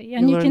 exactly.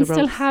 And you learn can the still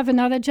ropes. have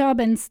another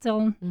job and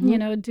still,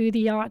 Mhm. do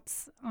the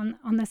arts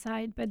on the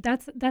side. But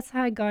that's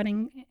how I got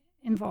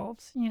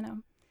involved,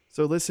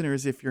 So,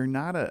 listeners, if you're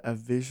not a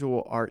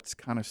visual arts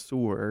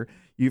connoisseur,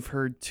 you've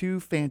heard two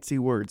fancy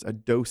words, a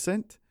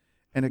docent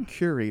and a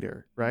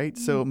curator, right?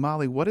 So,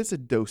 Molly, what is a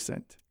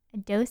docent? A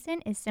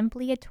docent is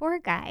simply a tour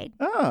guide.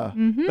 Ah,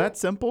 Mhm. that's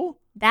simple.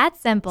 That's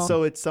simple.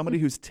 So it's somebody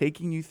who's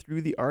taking you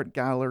through the art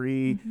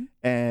gallery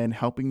and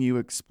helping you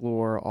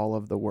explore all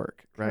of the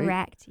work, right?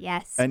 Correct.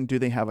 Yes. And do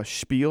they have a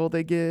spiel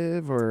they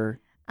give or?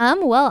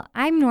 Well,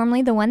 I'm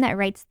normally the one that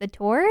writes the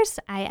tours.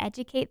 I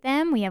educate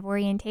them. We have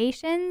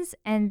orientations,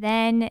 and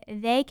then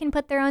they can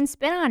put their own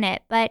spin on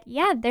it. But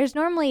yeah, there's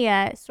normally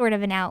a sort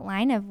of an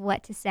outline of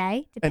what to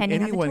say, And depending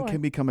on the anyone tour.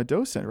 can become a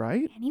docent,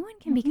 right? Anyone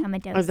can become a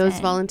docent. Are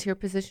those volunteer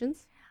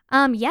positions?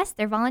 Yes,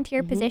 they're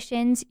volunteer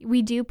positions.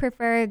 We do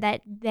prefer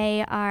that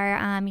they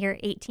are you're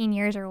 18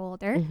 years or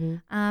older.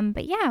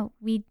 But yeah,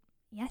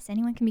 yes,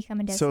 anyone can become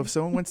a docent. So if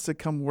someone wants to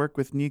come work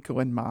with Nico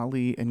and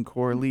Molly and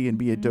Coralie and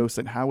be a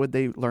docent, how would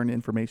they learn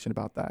information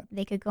about that?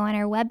 They could go on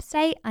our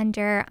website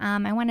under,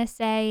 I want to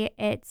say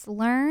it's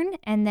Learn,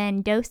 and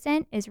then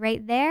docent is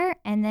right there,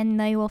 and then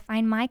they will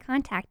find my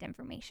contact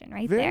information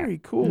right there.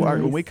 Very cool. All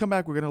right, when we come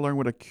back, we're going to learn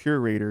what a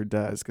curator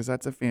does because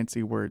that's a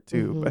fancy word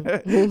too.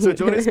 So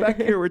join us back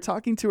here. We're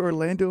talking to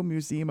Orlando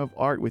Museum of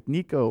Art with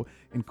Nico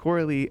and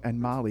Coralie and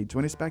Molly.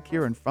 Join us back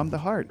here on From the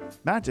Heart,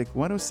 Magic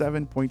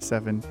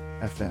 107.7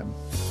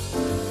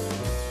 FM.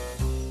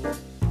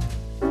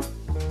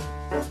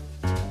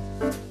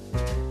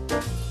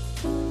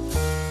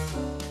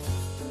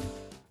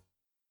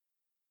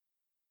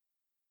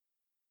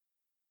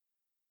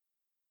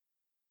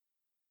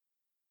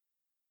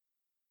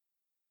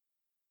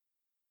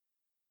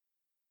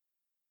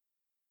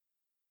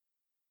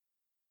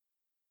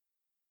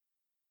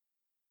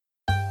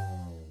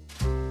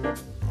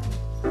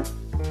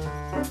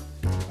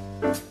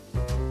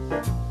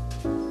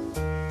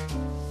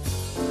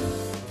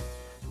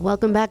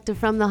 Welcome back to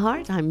From the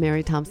Heart. I'm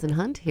Mary Thompson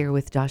Hunt here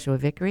with Joshua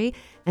Vickery,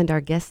 and our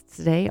guests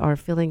today are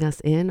filling us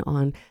in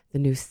on the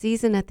new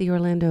season at the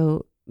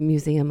Orlando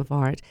Museum of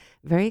Art.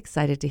 Very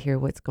excited to hear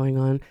what's going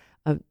on.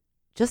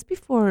 Just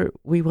before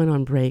we went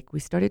on break, we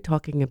started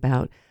talking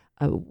about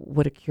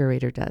what a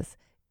curator does.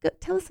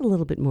 Tell us a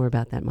little bit more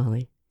about that,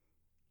 Molly.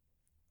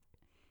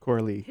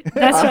 Coralie.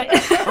 That's right.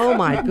 Oh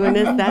my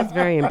goodness, that's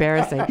very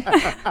embarrassing.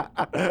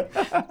 And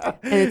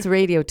it's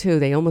radio too.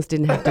 They almost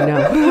didn't have to know.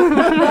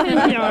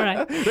 You're all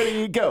right. There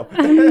you go.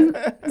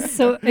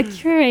 So a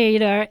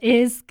curator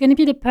is going to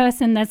be the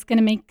person that's going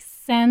to make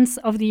sense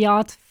of the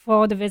art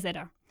for the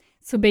visitor.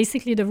 So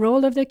basically the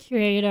role of the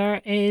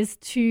curator is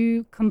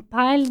to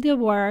compile the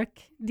work,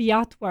 the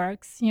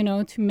artworks,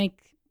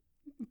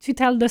 to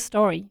tell the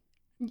story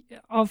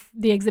of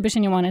the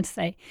exhibition you wanted to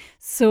say.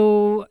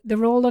 So the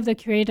role of the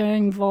curator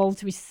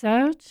involves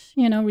research,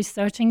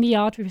 researching the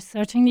art,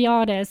 researching the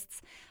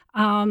artists,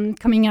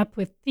 coming up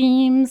with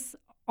themes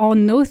or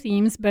no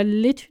themes, but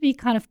literally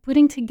kind of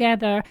putting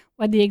together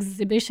what the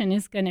exhibition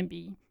is going to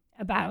be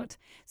about.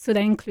 So that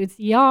includes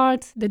the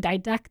art, the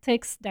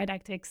didactics.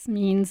 Didactics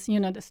means,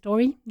 the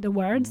story, the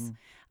words,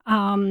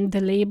 the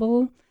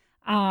label,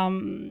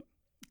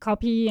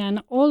 copy,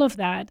 and all of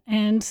that.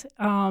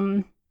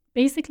 And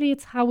basically,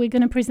 it's how we're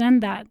going to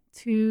present that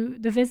to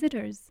the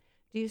visitors.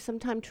 Do you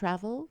sometimes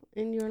travel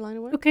in your line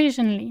of work?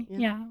 Occasionally, Yeah.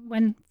 yeah,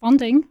 when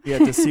funding Yeah,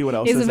 to see what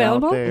else is is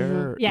available. out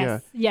there.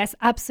 Yes, yes,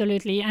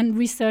 absolutely. And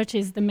research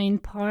is the main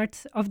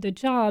part of the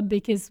job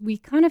because we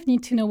kind of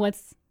need to know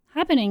what's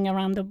happening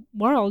around the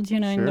world,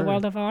 in the Sure.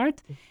 world of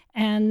art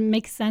and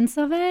make sense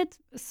of it.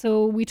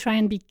 So we try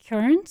and be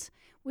current,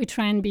 we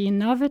try and be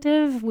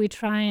innovative, we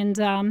try and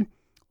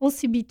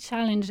also be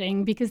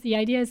challenging because the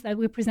idea is that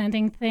we're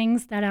presenting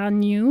things that are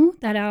new,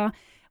 that are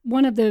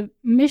one of the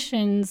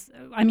missions,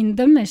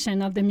 the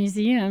mission of the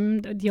museum,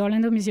 the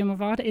Orlando Museum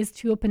of Art, is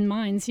to open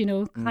minds,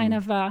 kind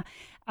of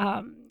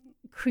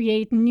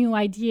create new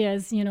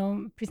ideas,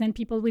 present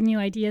people with new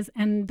ideas.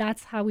 And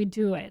that's how we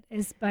do it,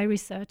 is by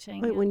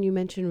researching. Wait, when you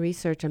mention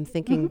research, I'm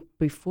thinking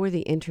before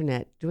the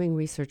internet, doing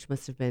research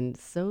must have been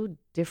so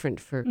different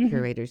for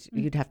curators.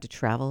 You'd have to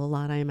travel a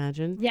lot, I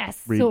imagine.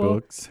 Yes. Read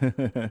books.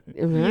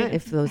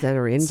 If those that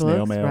are in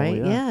Snail books, mail, right?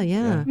 yeah.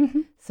 Yeah.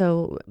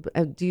 So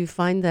do you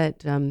find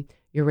that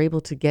you're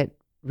able to get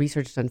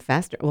research done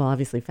faster? Well,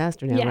 obviously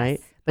faster now, Yes, right?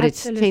 But it's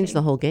absolutely. changed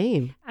the whole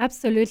game.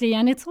 Absolutely.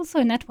 And it's also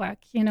a network.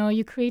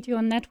 You create your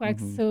own network.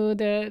 So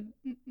the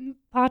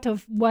part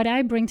of what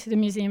I bring to the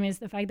museum is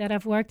the fact that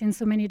I've worked in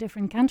so many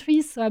different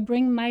countries. So I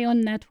bring my own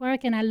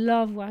network and I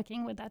love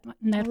working with that Oh,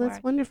 network.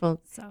 that's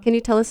wonderful. So, Can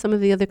you tell us some of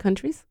the other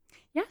countries?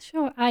 yeah,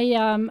 sure. I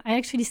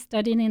actually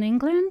studied in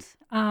England,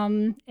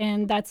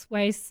 and that's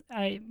why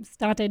I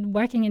started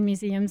working in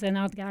museums and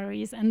art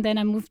galleries. And then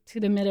I moved to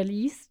the Middle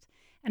East,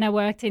 and I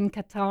worked in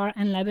Qatar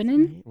and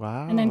Lebanon,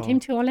 Wow. and then came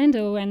to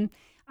Orlando. And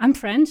I'm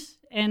French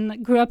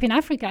and grew up in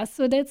Africa,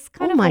 so that's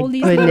kind Oh of my all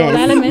these little goodness.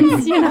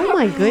 elements, Oh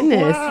my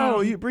goodness. Wow,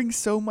 you bring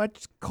so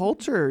much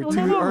culture to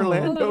Hello.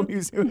 Orlando Hello.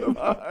 Museum of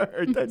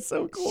Art. That's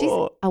so She's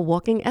cool. a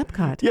walking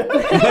Epcot. Yeah.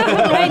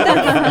 Right,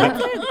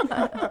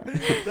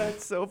 that's it.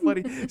 That's so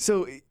funny.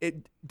 So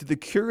the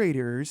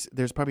curators,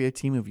 there's probably a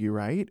team of you,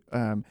 right?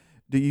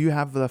 Do you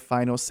have the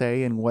final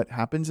say in what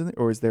happens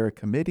or is there a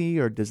committee,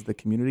 or does the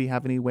community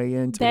have any way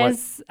into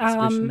There's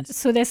what exhibitions?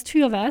 so there's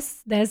two of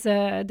us. There's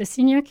the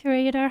senior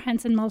curator,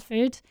 Hanson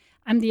Mulford.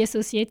 I'm the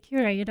associate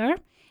curator,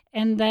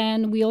 and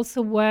then we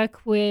also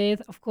work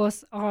with, of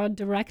course, our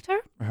director,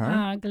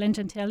 Glenn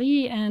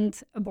Gentili, and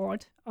a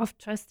board of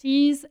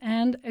trustees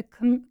and a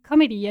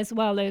committee as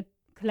well, a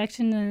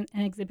collection and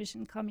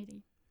exhibition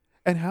committee.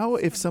 And how,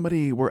 if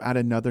somebody were at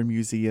another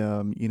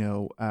museum,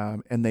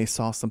 and they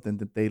saw something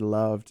that they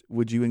loved,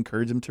 would you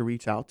encourage them to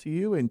reach out to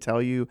you and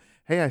tell you,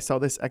 hey, I saw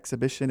this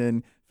exhibition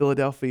in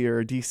Philadelphia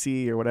or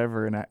DC or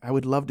whatever, and I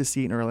would love to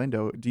see it in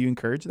Orlando. Do you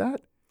encourage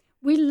that?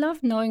 We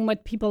love knowing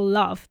what people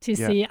love to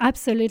Yeah. see.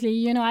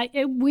 Absolutely.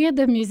 We're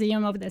the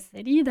museum of the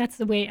city. That's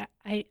the way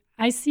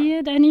I see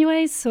it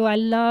anyway. So I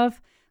love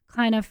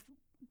kind of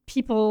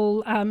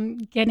people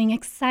getting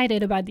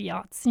excited about the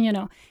arts,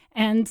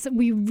 and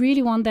we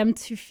really want them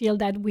to feel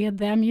that we're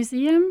their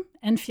museum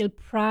and feel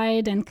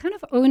pride and kind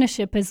of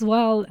ownership as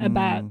well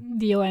about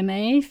the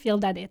OMA, feel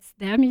that it's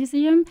their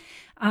museum.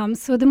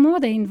 So the more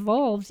they're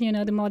involved,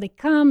 the more they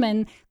come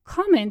and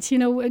comment,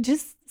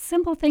 just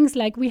simple things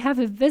like we have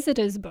a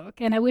visitor's book,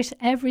 and I wish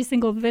every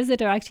single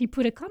visitor actually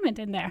put a comment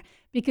in there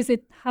because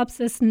it helps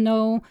us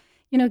know,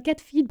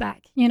 get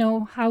feedback,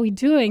 how are we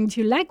doing?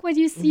 Do you like what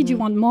you see? Do you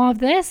want more of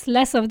this,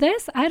 less of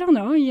this? I don't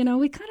know.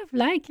 We kind of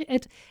like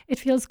it. It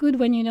feels good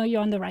when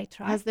you're on the right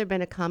track. Has there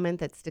been a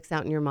comment that sticks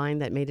out in your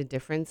mind that made a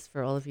difference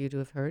for all of you to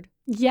have heard?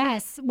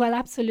 Yes, well,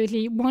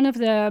 absolutely. One of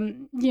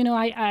the,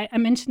 I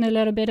mentioned a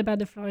little bit about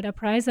the Florida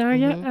Prize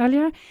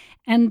earlier,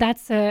 and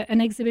that's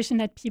an exhibition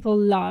that people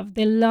love.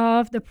 They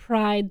love the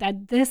pride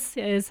that this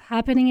is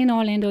happening in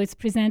Orlando. It's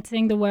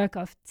presenting the work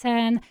of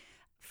 10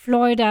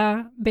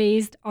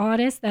 Florida-based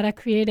artists that are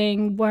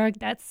creating work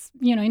that's,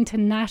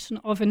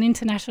 of an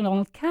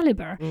international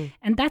caliber.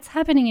 And that's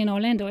happening in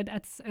Orlando.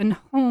 That's a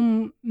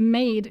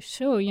homemade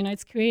show,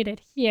 it's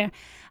created here.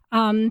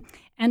 And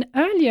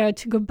earlier,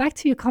 to go back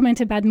to your comment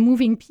about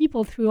moving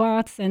people through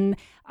arts and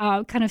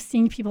kind of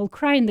seeing people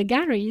cry in the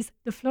galleries,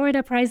 the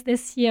Florida Prize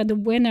this year, the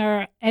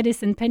winner,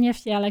 Edison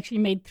Peñafiel, actually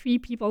made 3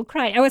 people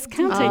cry. I was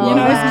counting,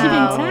 I was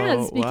keeping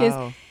tabs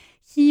because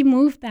he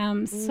moved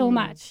them so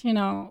much,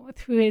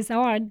 through his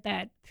art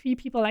that 3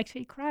 people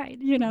actually cried,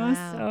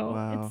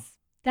 So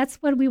that's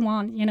what we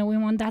want. We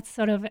want that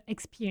sort of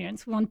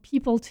experience. We want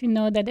people to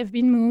know that they've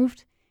been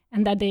moved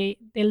and that they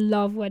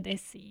love what they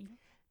see.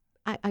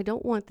 I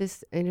don't want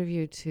this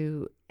interview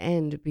to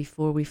end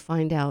before we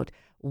find out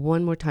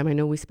one more time. I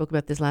know we spoke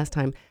about this last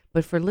time,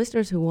 but for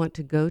listeners who want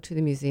to go to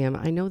the museum,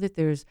 I know that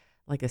there's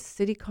like a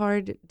Citi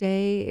Card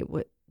day.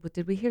 What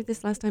did we hear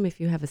this last time? If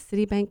you have a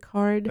Citibank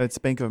card, It's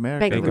Bank of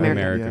America. Bank of right?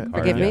 America Yeah. card.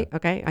 forgive me. Yeah.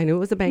 Okay, I knew it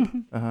was a bank.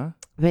 Uh-huh.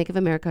 Bank of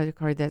America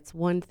card. That's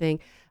one thing.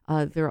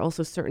 There are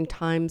also certain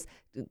times.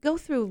 Go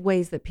through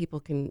ways that people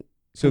can.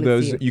 So come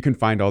and see you can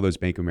find all those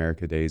Bank of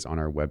America days on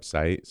our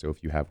website. So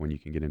if you have one, you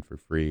can get in for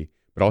free.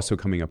 But also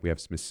coming up, we have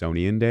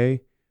Smithsonian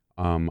Day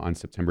on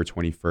September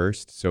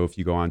 21st. So if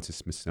you go on to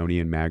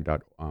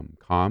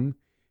smithsonianmag.com,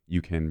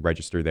 you can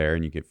register there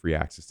and you get free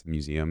access to the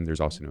museum.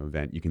 There's also an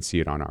event. You can see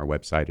it on our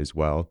website as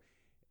well.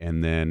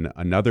 And then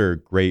another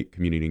great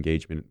community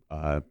engagement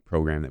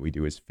program that we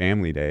do is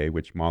Family Day,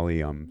 which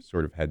Molly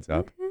sort of heads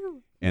up.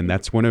 And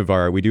that's one of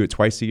we do it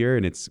twice a year,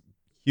 and it's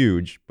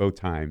huge both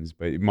times.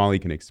 But Molly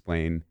can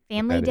explain.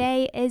 Family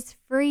Day is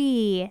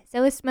free.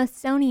 So is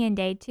Smithsonian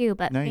Day too.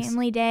 But Nice.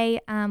 Family Day,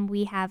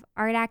 we have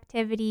art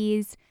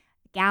activities.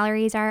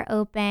 Galleries are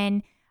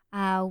open.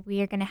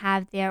 We are going to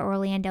have the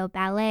Orlando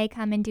Ballet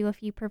come and do a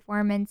few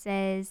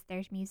performances.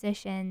 There's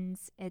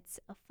musicians. It's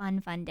a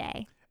fun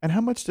day. And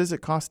how much does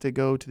it cost to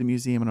go to the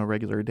museum on a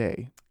regular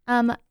day?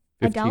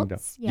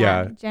 Adults,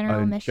 $15.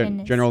 general admission.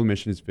 is General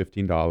admission is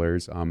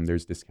 $15.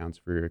 There's discounts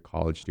for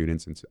college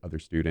students and other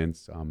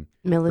students.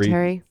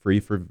 Military. Free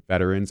for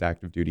veterans,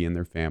 active duty, and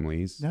their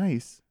families.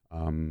 Nice.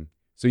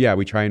 So yeah,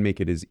 we try and make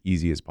it as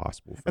easy as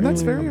possible. For And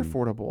that's everyone very to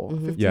come. affordable.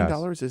 Mhm.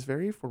 $15 is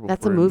very affordable.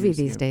 That's for a movie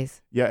museum. these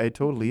days. Yeah, it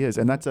totally is.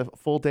 And that's a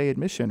full day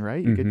admission,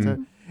 right? You get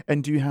to.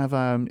 And do you have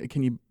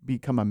can you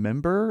become a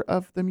member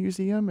of the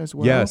museum as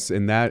well? Yes,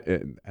 and that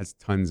has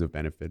tons of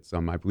benefits. I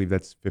believe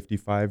that's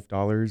 $55.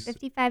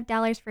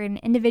 $55 for an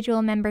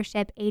individual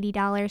membership,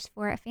 $80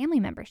 for a family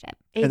membership.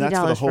 And that's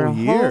for the $80 for a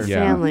whole year. whole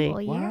Yeah. family.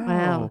 Whole year.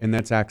 Wow. And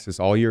that's access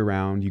all year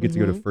round. You get to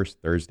go to Mhm.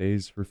 First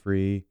Thursdays for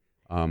free.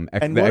 And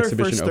the what are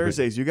exhibition First open-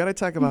 Thursdays? You got to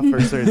talk about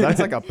First Thursdays. That's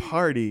like a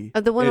party.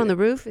 The one It- on the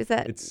roof, is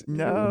that? It's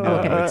No. no,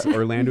 Okay. it's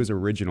Orlando's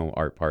original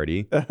art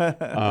party.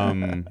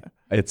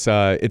 It's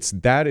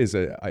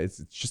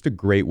just a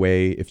great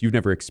way. If you've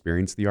never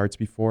experienced the arts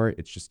before,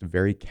 it's just a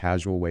very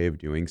casual way of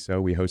doing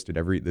so. We host it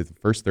the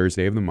first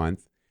Thursday of the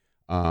month,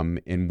 and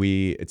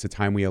it's a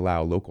time we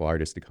allow local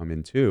artists to come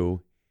in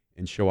too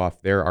and show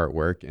off their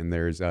artwork. And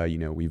there's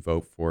we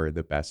vote for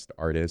the best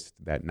artist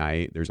that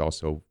night. There's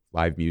also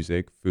live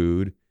music,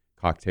 food,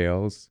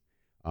 cocktails.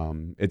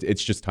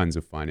 It's just tons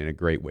of fun and a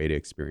great way to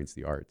experience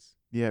the arts.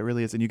 Yeah, it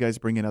really is. And you guys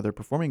bring in other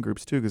performing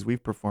groups too, because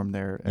we've performed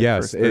there. At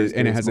Yes, First and it Thursdays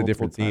has a multiple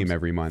different theme times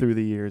every month. through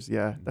the years.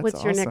 Yeah, that's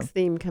What's your awesome. next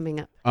theme coming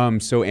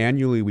up? So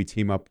annually we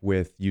team up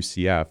with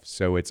UCF,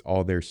 so it's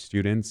all their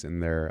students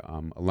and their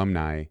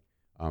alumni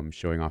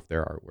showing off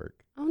their artwork.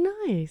 Oh,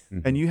 nice.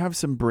 Mhm. And you have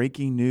some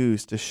breaking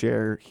news to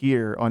share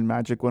here on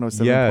Magic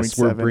 107.7 Yes,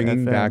 we're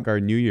bringing FM. back our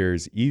New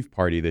Year's Eve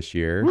party this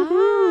year.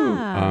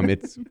 Ah.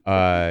 It's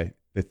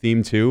the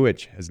theme too,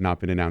 which has not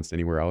been announced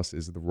anywhere else,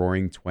 is the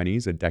Roaring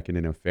Twenties, a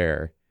decadent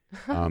affair.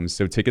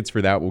 So tickets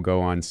for that will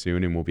go on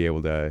soon, and we'll be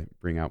able to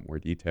bring out more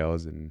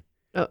details. And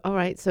Oh, all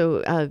right.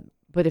 So,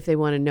 but if they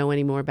want to know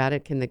any more about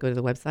it, can they go to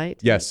the website?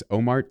 yes,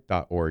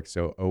 omart.org.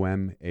 So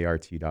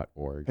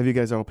omart.org. Have you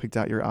guys all picked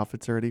out your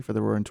outfits already for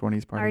the Roaring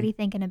 20s party? Already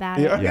thinking about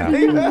Yeah. it.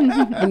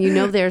 Yeah. And you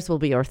know theirs will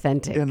be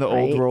authentic. In the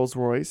right? old Rolls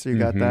Royce. So you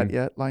got that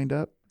yet lined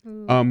up?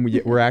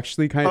 We're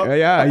actually kind of Oh.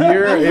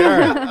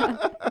 here.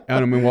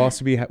 And I mean, we'll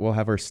also we'll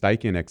have our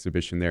Steichen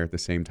exhibition there at the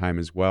same time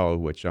as well,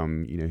 which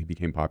he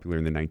became popular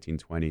in the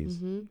 1920s.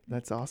 Mhm.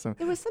 That's awesome.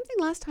 There was something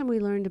last time we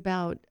learned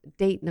about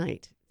date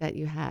night that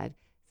you had.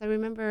 So I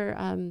remember,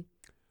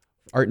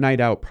 Art Night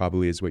Out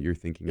probably is what you're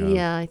thinking of.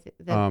 yeah,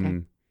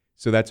 okay.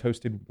 So that's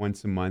hosted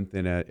once a month,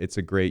 and it's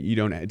a great.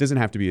 It doesn't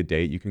have to be a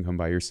date. You can come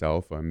by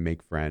yourself,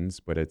 make friends,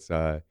 but it's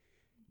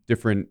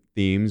different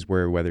themes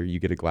where whether you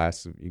get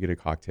you get a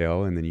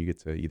cocktail, and then you get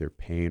to either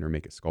paint or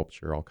make a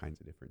sculpture, all kinds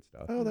of different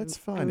stuff. Oh, that's I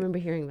fun. remember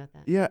hearing about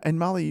that. Yeah, and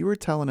Molly, you were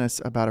telling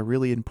us about a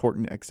really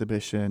important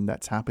exhibition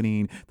that's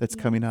happening, that's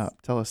coming Yes.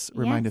 up. Tell us,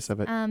 remind us of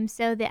it.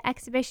 So the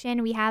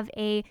exhibition, we have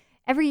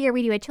every year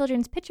we do a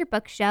children's picture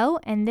book show,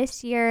 and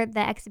this year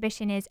the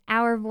exhibition is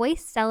Our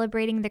Voice,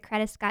 celebrating the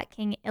Coretta Scott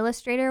King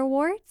Illustrator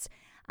Awards.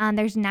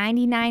 There's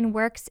 99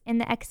 works in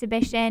the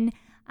exhibition.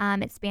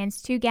 It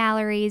spans 2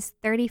 galleries,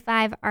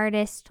 35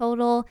 artists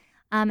total,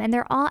 and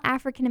they're all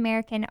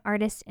African-American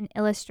artists and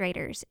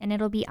illustrators, and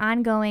it'll be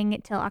ongoing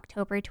till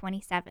October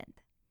 27th.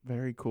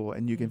 Very cool.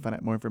 And you can find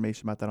out more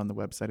information about that on the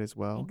website as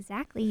well.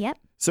 Exactly, yep.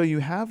 So you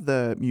have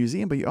the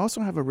museum, but you also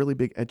have a really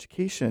big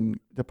education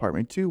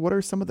department too. What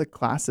are some of the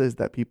classes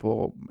that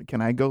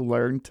can I go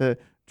learn to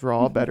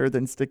draw better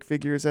than stick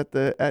figures at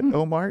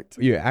Omart?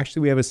 Yeah,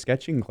 actually, we have a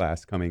sketching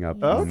class coming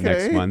up Okay.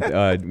 next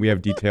month. We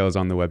have details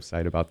on the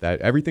website about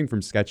that. Everything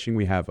from sketching.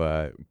 We have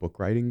a book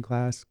writing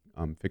class,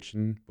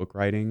 fiction book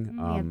writing.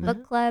 We have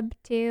book club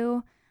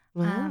too.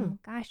 Wow.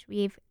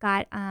 We've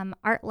got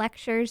art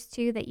lectures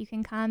too that you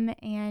can come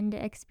and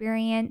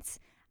experience.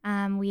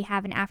 We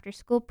have an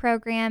after-school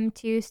program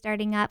too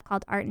starting up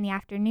called Art in the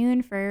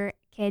Afternoon for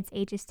kids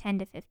ages 10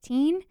 to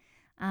 15.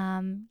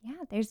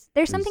 There's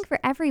something for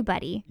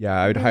everybody.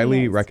 Yeah, I would There highly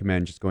really is.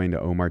 recommend just going to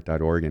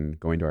omart.org and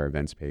going to our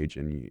events page,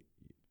 and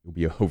you'll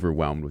be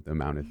overwhelmed with the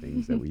amount of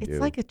things that we It's do.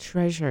 like a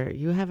treasure.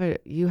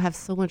 You have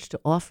so much to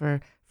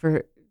offer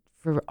for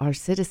our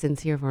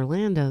citizens here of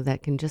Orlando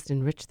that can just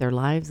enrich their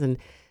lives and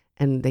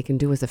they can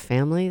do as a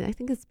family. I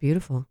think it's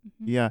beautiful.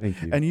 Yeah.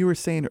 Thank you. And you were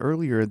saying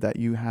earlier that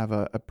you have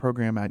a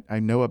program, I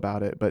know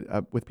about it,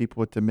 but with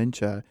people with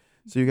dementia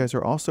So you guys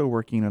are also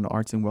working on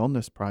arts and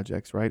wellness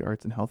projects, right?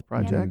 Arts and health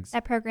projects.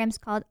 That program's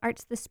called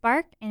Arts the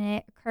Spark, and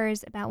it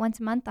occurs about once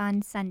a month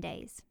on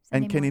Sundays.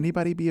 And Sunday can mornings.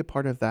 anybody be a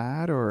part of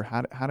that? Or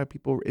how do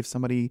people, if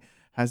somebody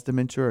has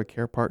dementia or a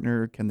care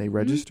partner, can they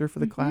register for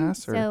the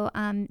class? Or? So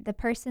the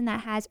person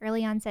that has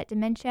early onset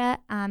dementia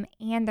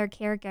and their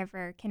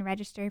caregiver can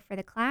register for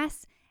the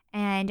class.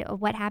 And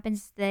what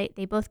happens, they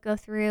both go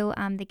through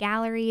the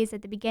galleries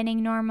at the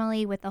beginning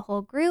normally with the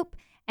whole group.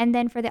 And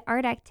then for the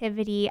art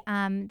activity,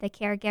 the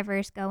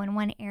caregivers go in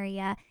one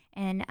area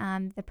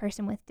and the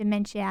person with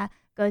dementia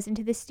goes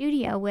into the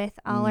studio with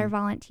all our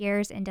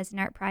volunteers and does an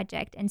art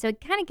project. And so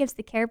it kind of gives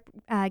the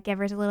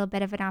caregivers a little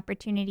bit of an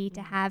opportunity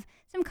to have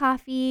some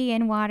coffee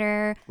and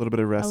water. A little bit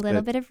of rest. A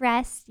little bit of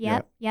rest.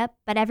 Yep.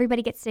 But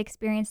everybody gets to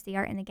experience the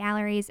art in the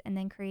galleries and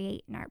then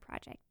create an art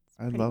project.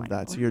 I love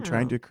that. So you're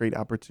trying to create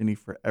opportunity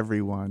for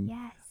everyone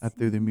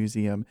through the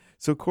museum.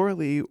 So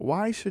Coralie,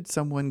 why should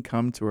someone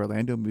come to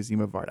Orlando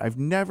Museum of Art?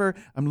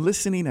 I'm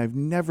listening. I've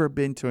never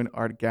been to an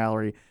art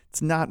gallery.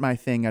 It's not my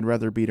thing. I'd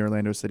rather be at an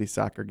Orlando City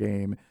soccer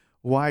game.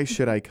 Why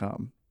should I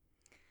come?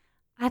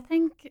 I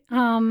think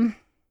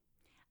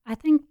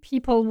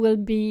people will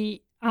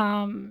be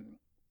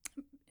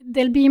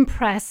they'll be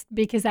impressed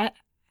because I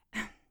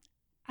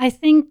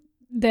think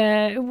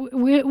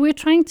we're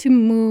trying to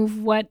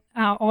move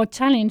or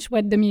challenge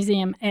what the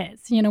museum is,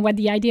 what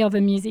the idea of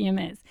a museum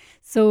is.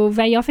 So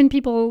very often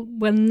people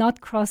will not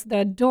cross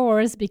the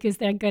doors because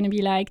they're going to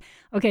be like,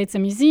 okay, it's a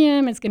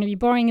museum, it's going to be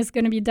boring, it's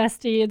going to be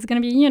dusty, it's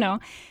going to be,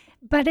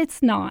 but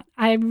it's not.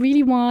 I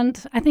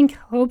think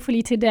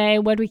hopefully today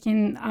what we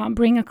can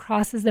bring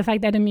across is the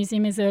fact that a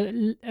museum is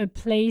a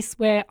place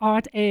where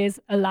art is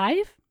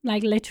alive,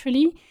 like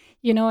literally.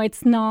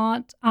 It's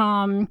not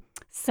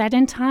set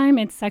in time,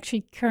 it's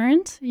actually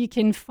current. You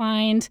can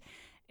find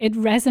it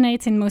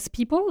resonates in most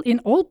people, in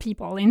all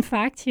people, in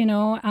fact,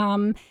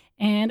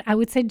 and I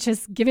would say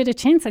just give it a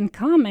chance and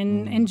come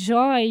and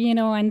enjoy,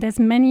 and there's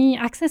many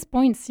access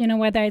points,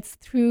 whether it's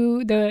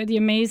through the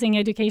amazing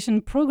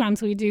education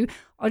programs we do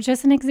or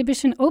just an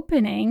exhibition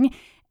opening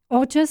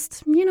or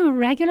just,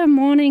 regular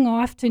morning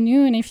or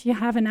afternoon. If you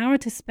have an hour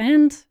to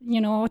spend,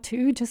 or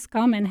two, just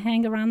come and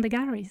hang around the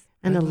galleries.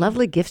 And a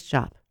lovely gift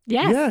shop.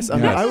 Yes.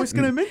 I was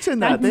going to mention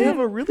that. They have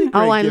a really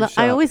great gift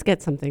shop. I always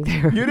get something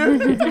there. You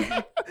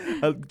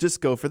do?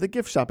 Just go for the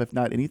gift shop. If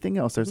not anything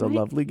else, there's a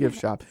lovely gift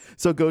shop.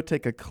 So go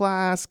take a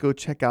class, go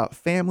check out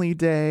Family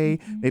Day,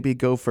 maybe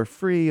go for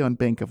free on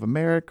Bank of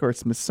America or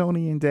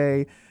Smithsonian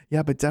Day.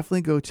 Yeah, but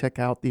definitely go check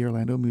out the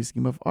Orlando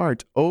Museum of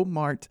Art,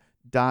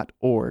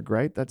 omart.org,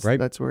 right?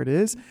 That's where it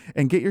is.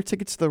 And get your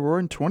tickets to the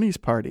Roaring Twenties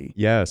party.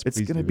 Yes, it's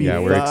going to do. be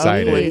we're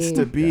excited. Place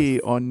to be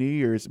on New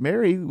Year's.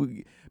 Mary,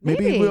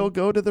 maybe we'll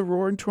go to the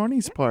Roaring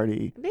Twenties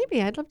party.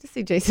 Maybe. I'd love to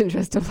see Jason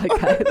dressed up like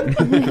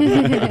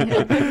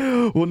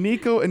that. Well,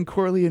 Nico and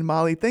Coralie and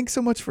Molly, thanks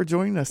so much for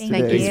joining us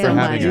today. Thanks for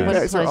having us. You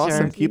guys are Pleasure.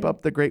 awesome. Keep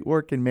up the great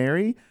work. And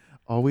Mary,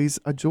 always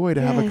a joy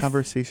to have a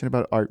conversation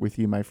about art with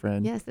you, my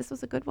friend. Yes, this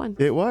was a good one.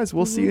 It was.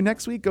 We'll see you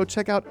next week. Go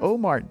check out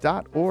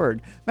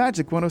omart.org.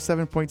 Magic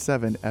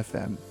 107.7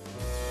 FM.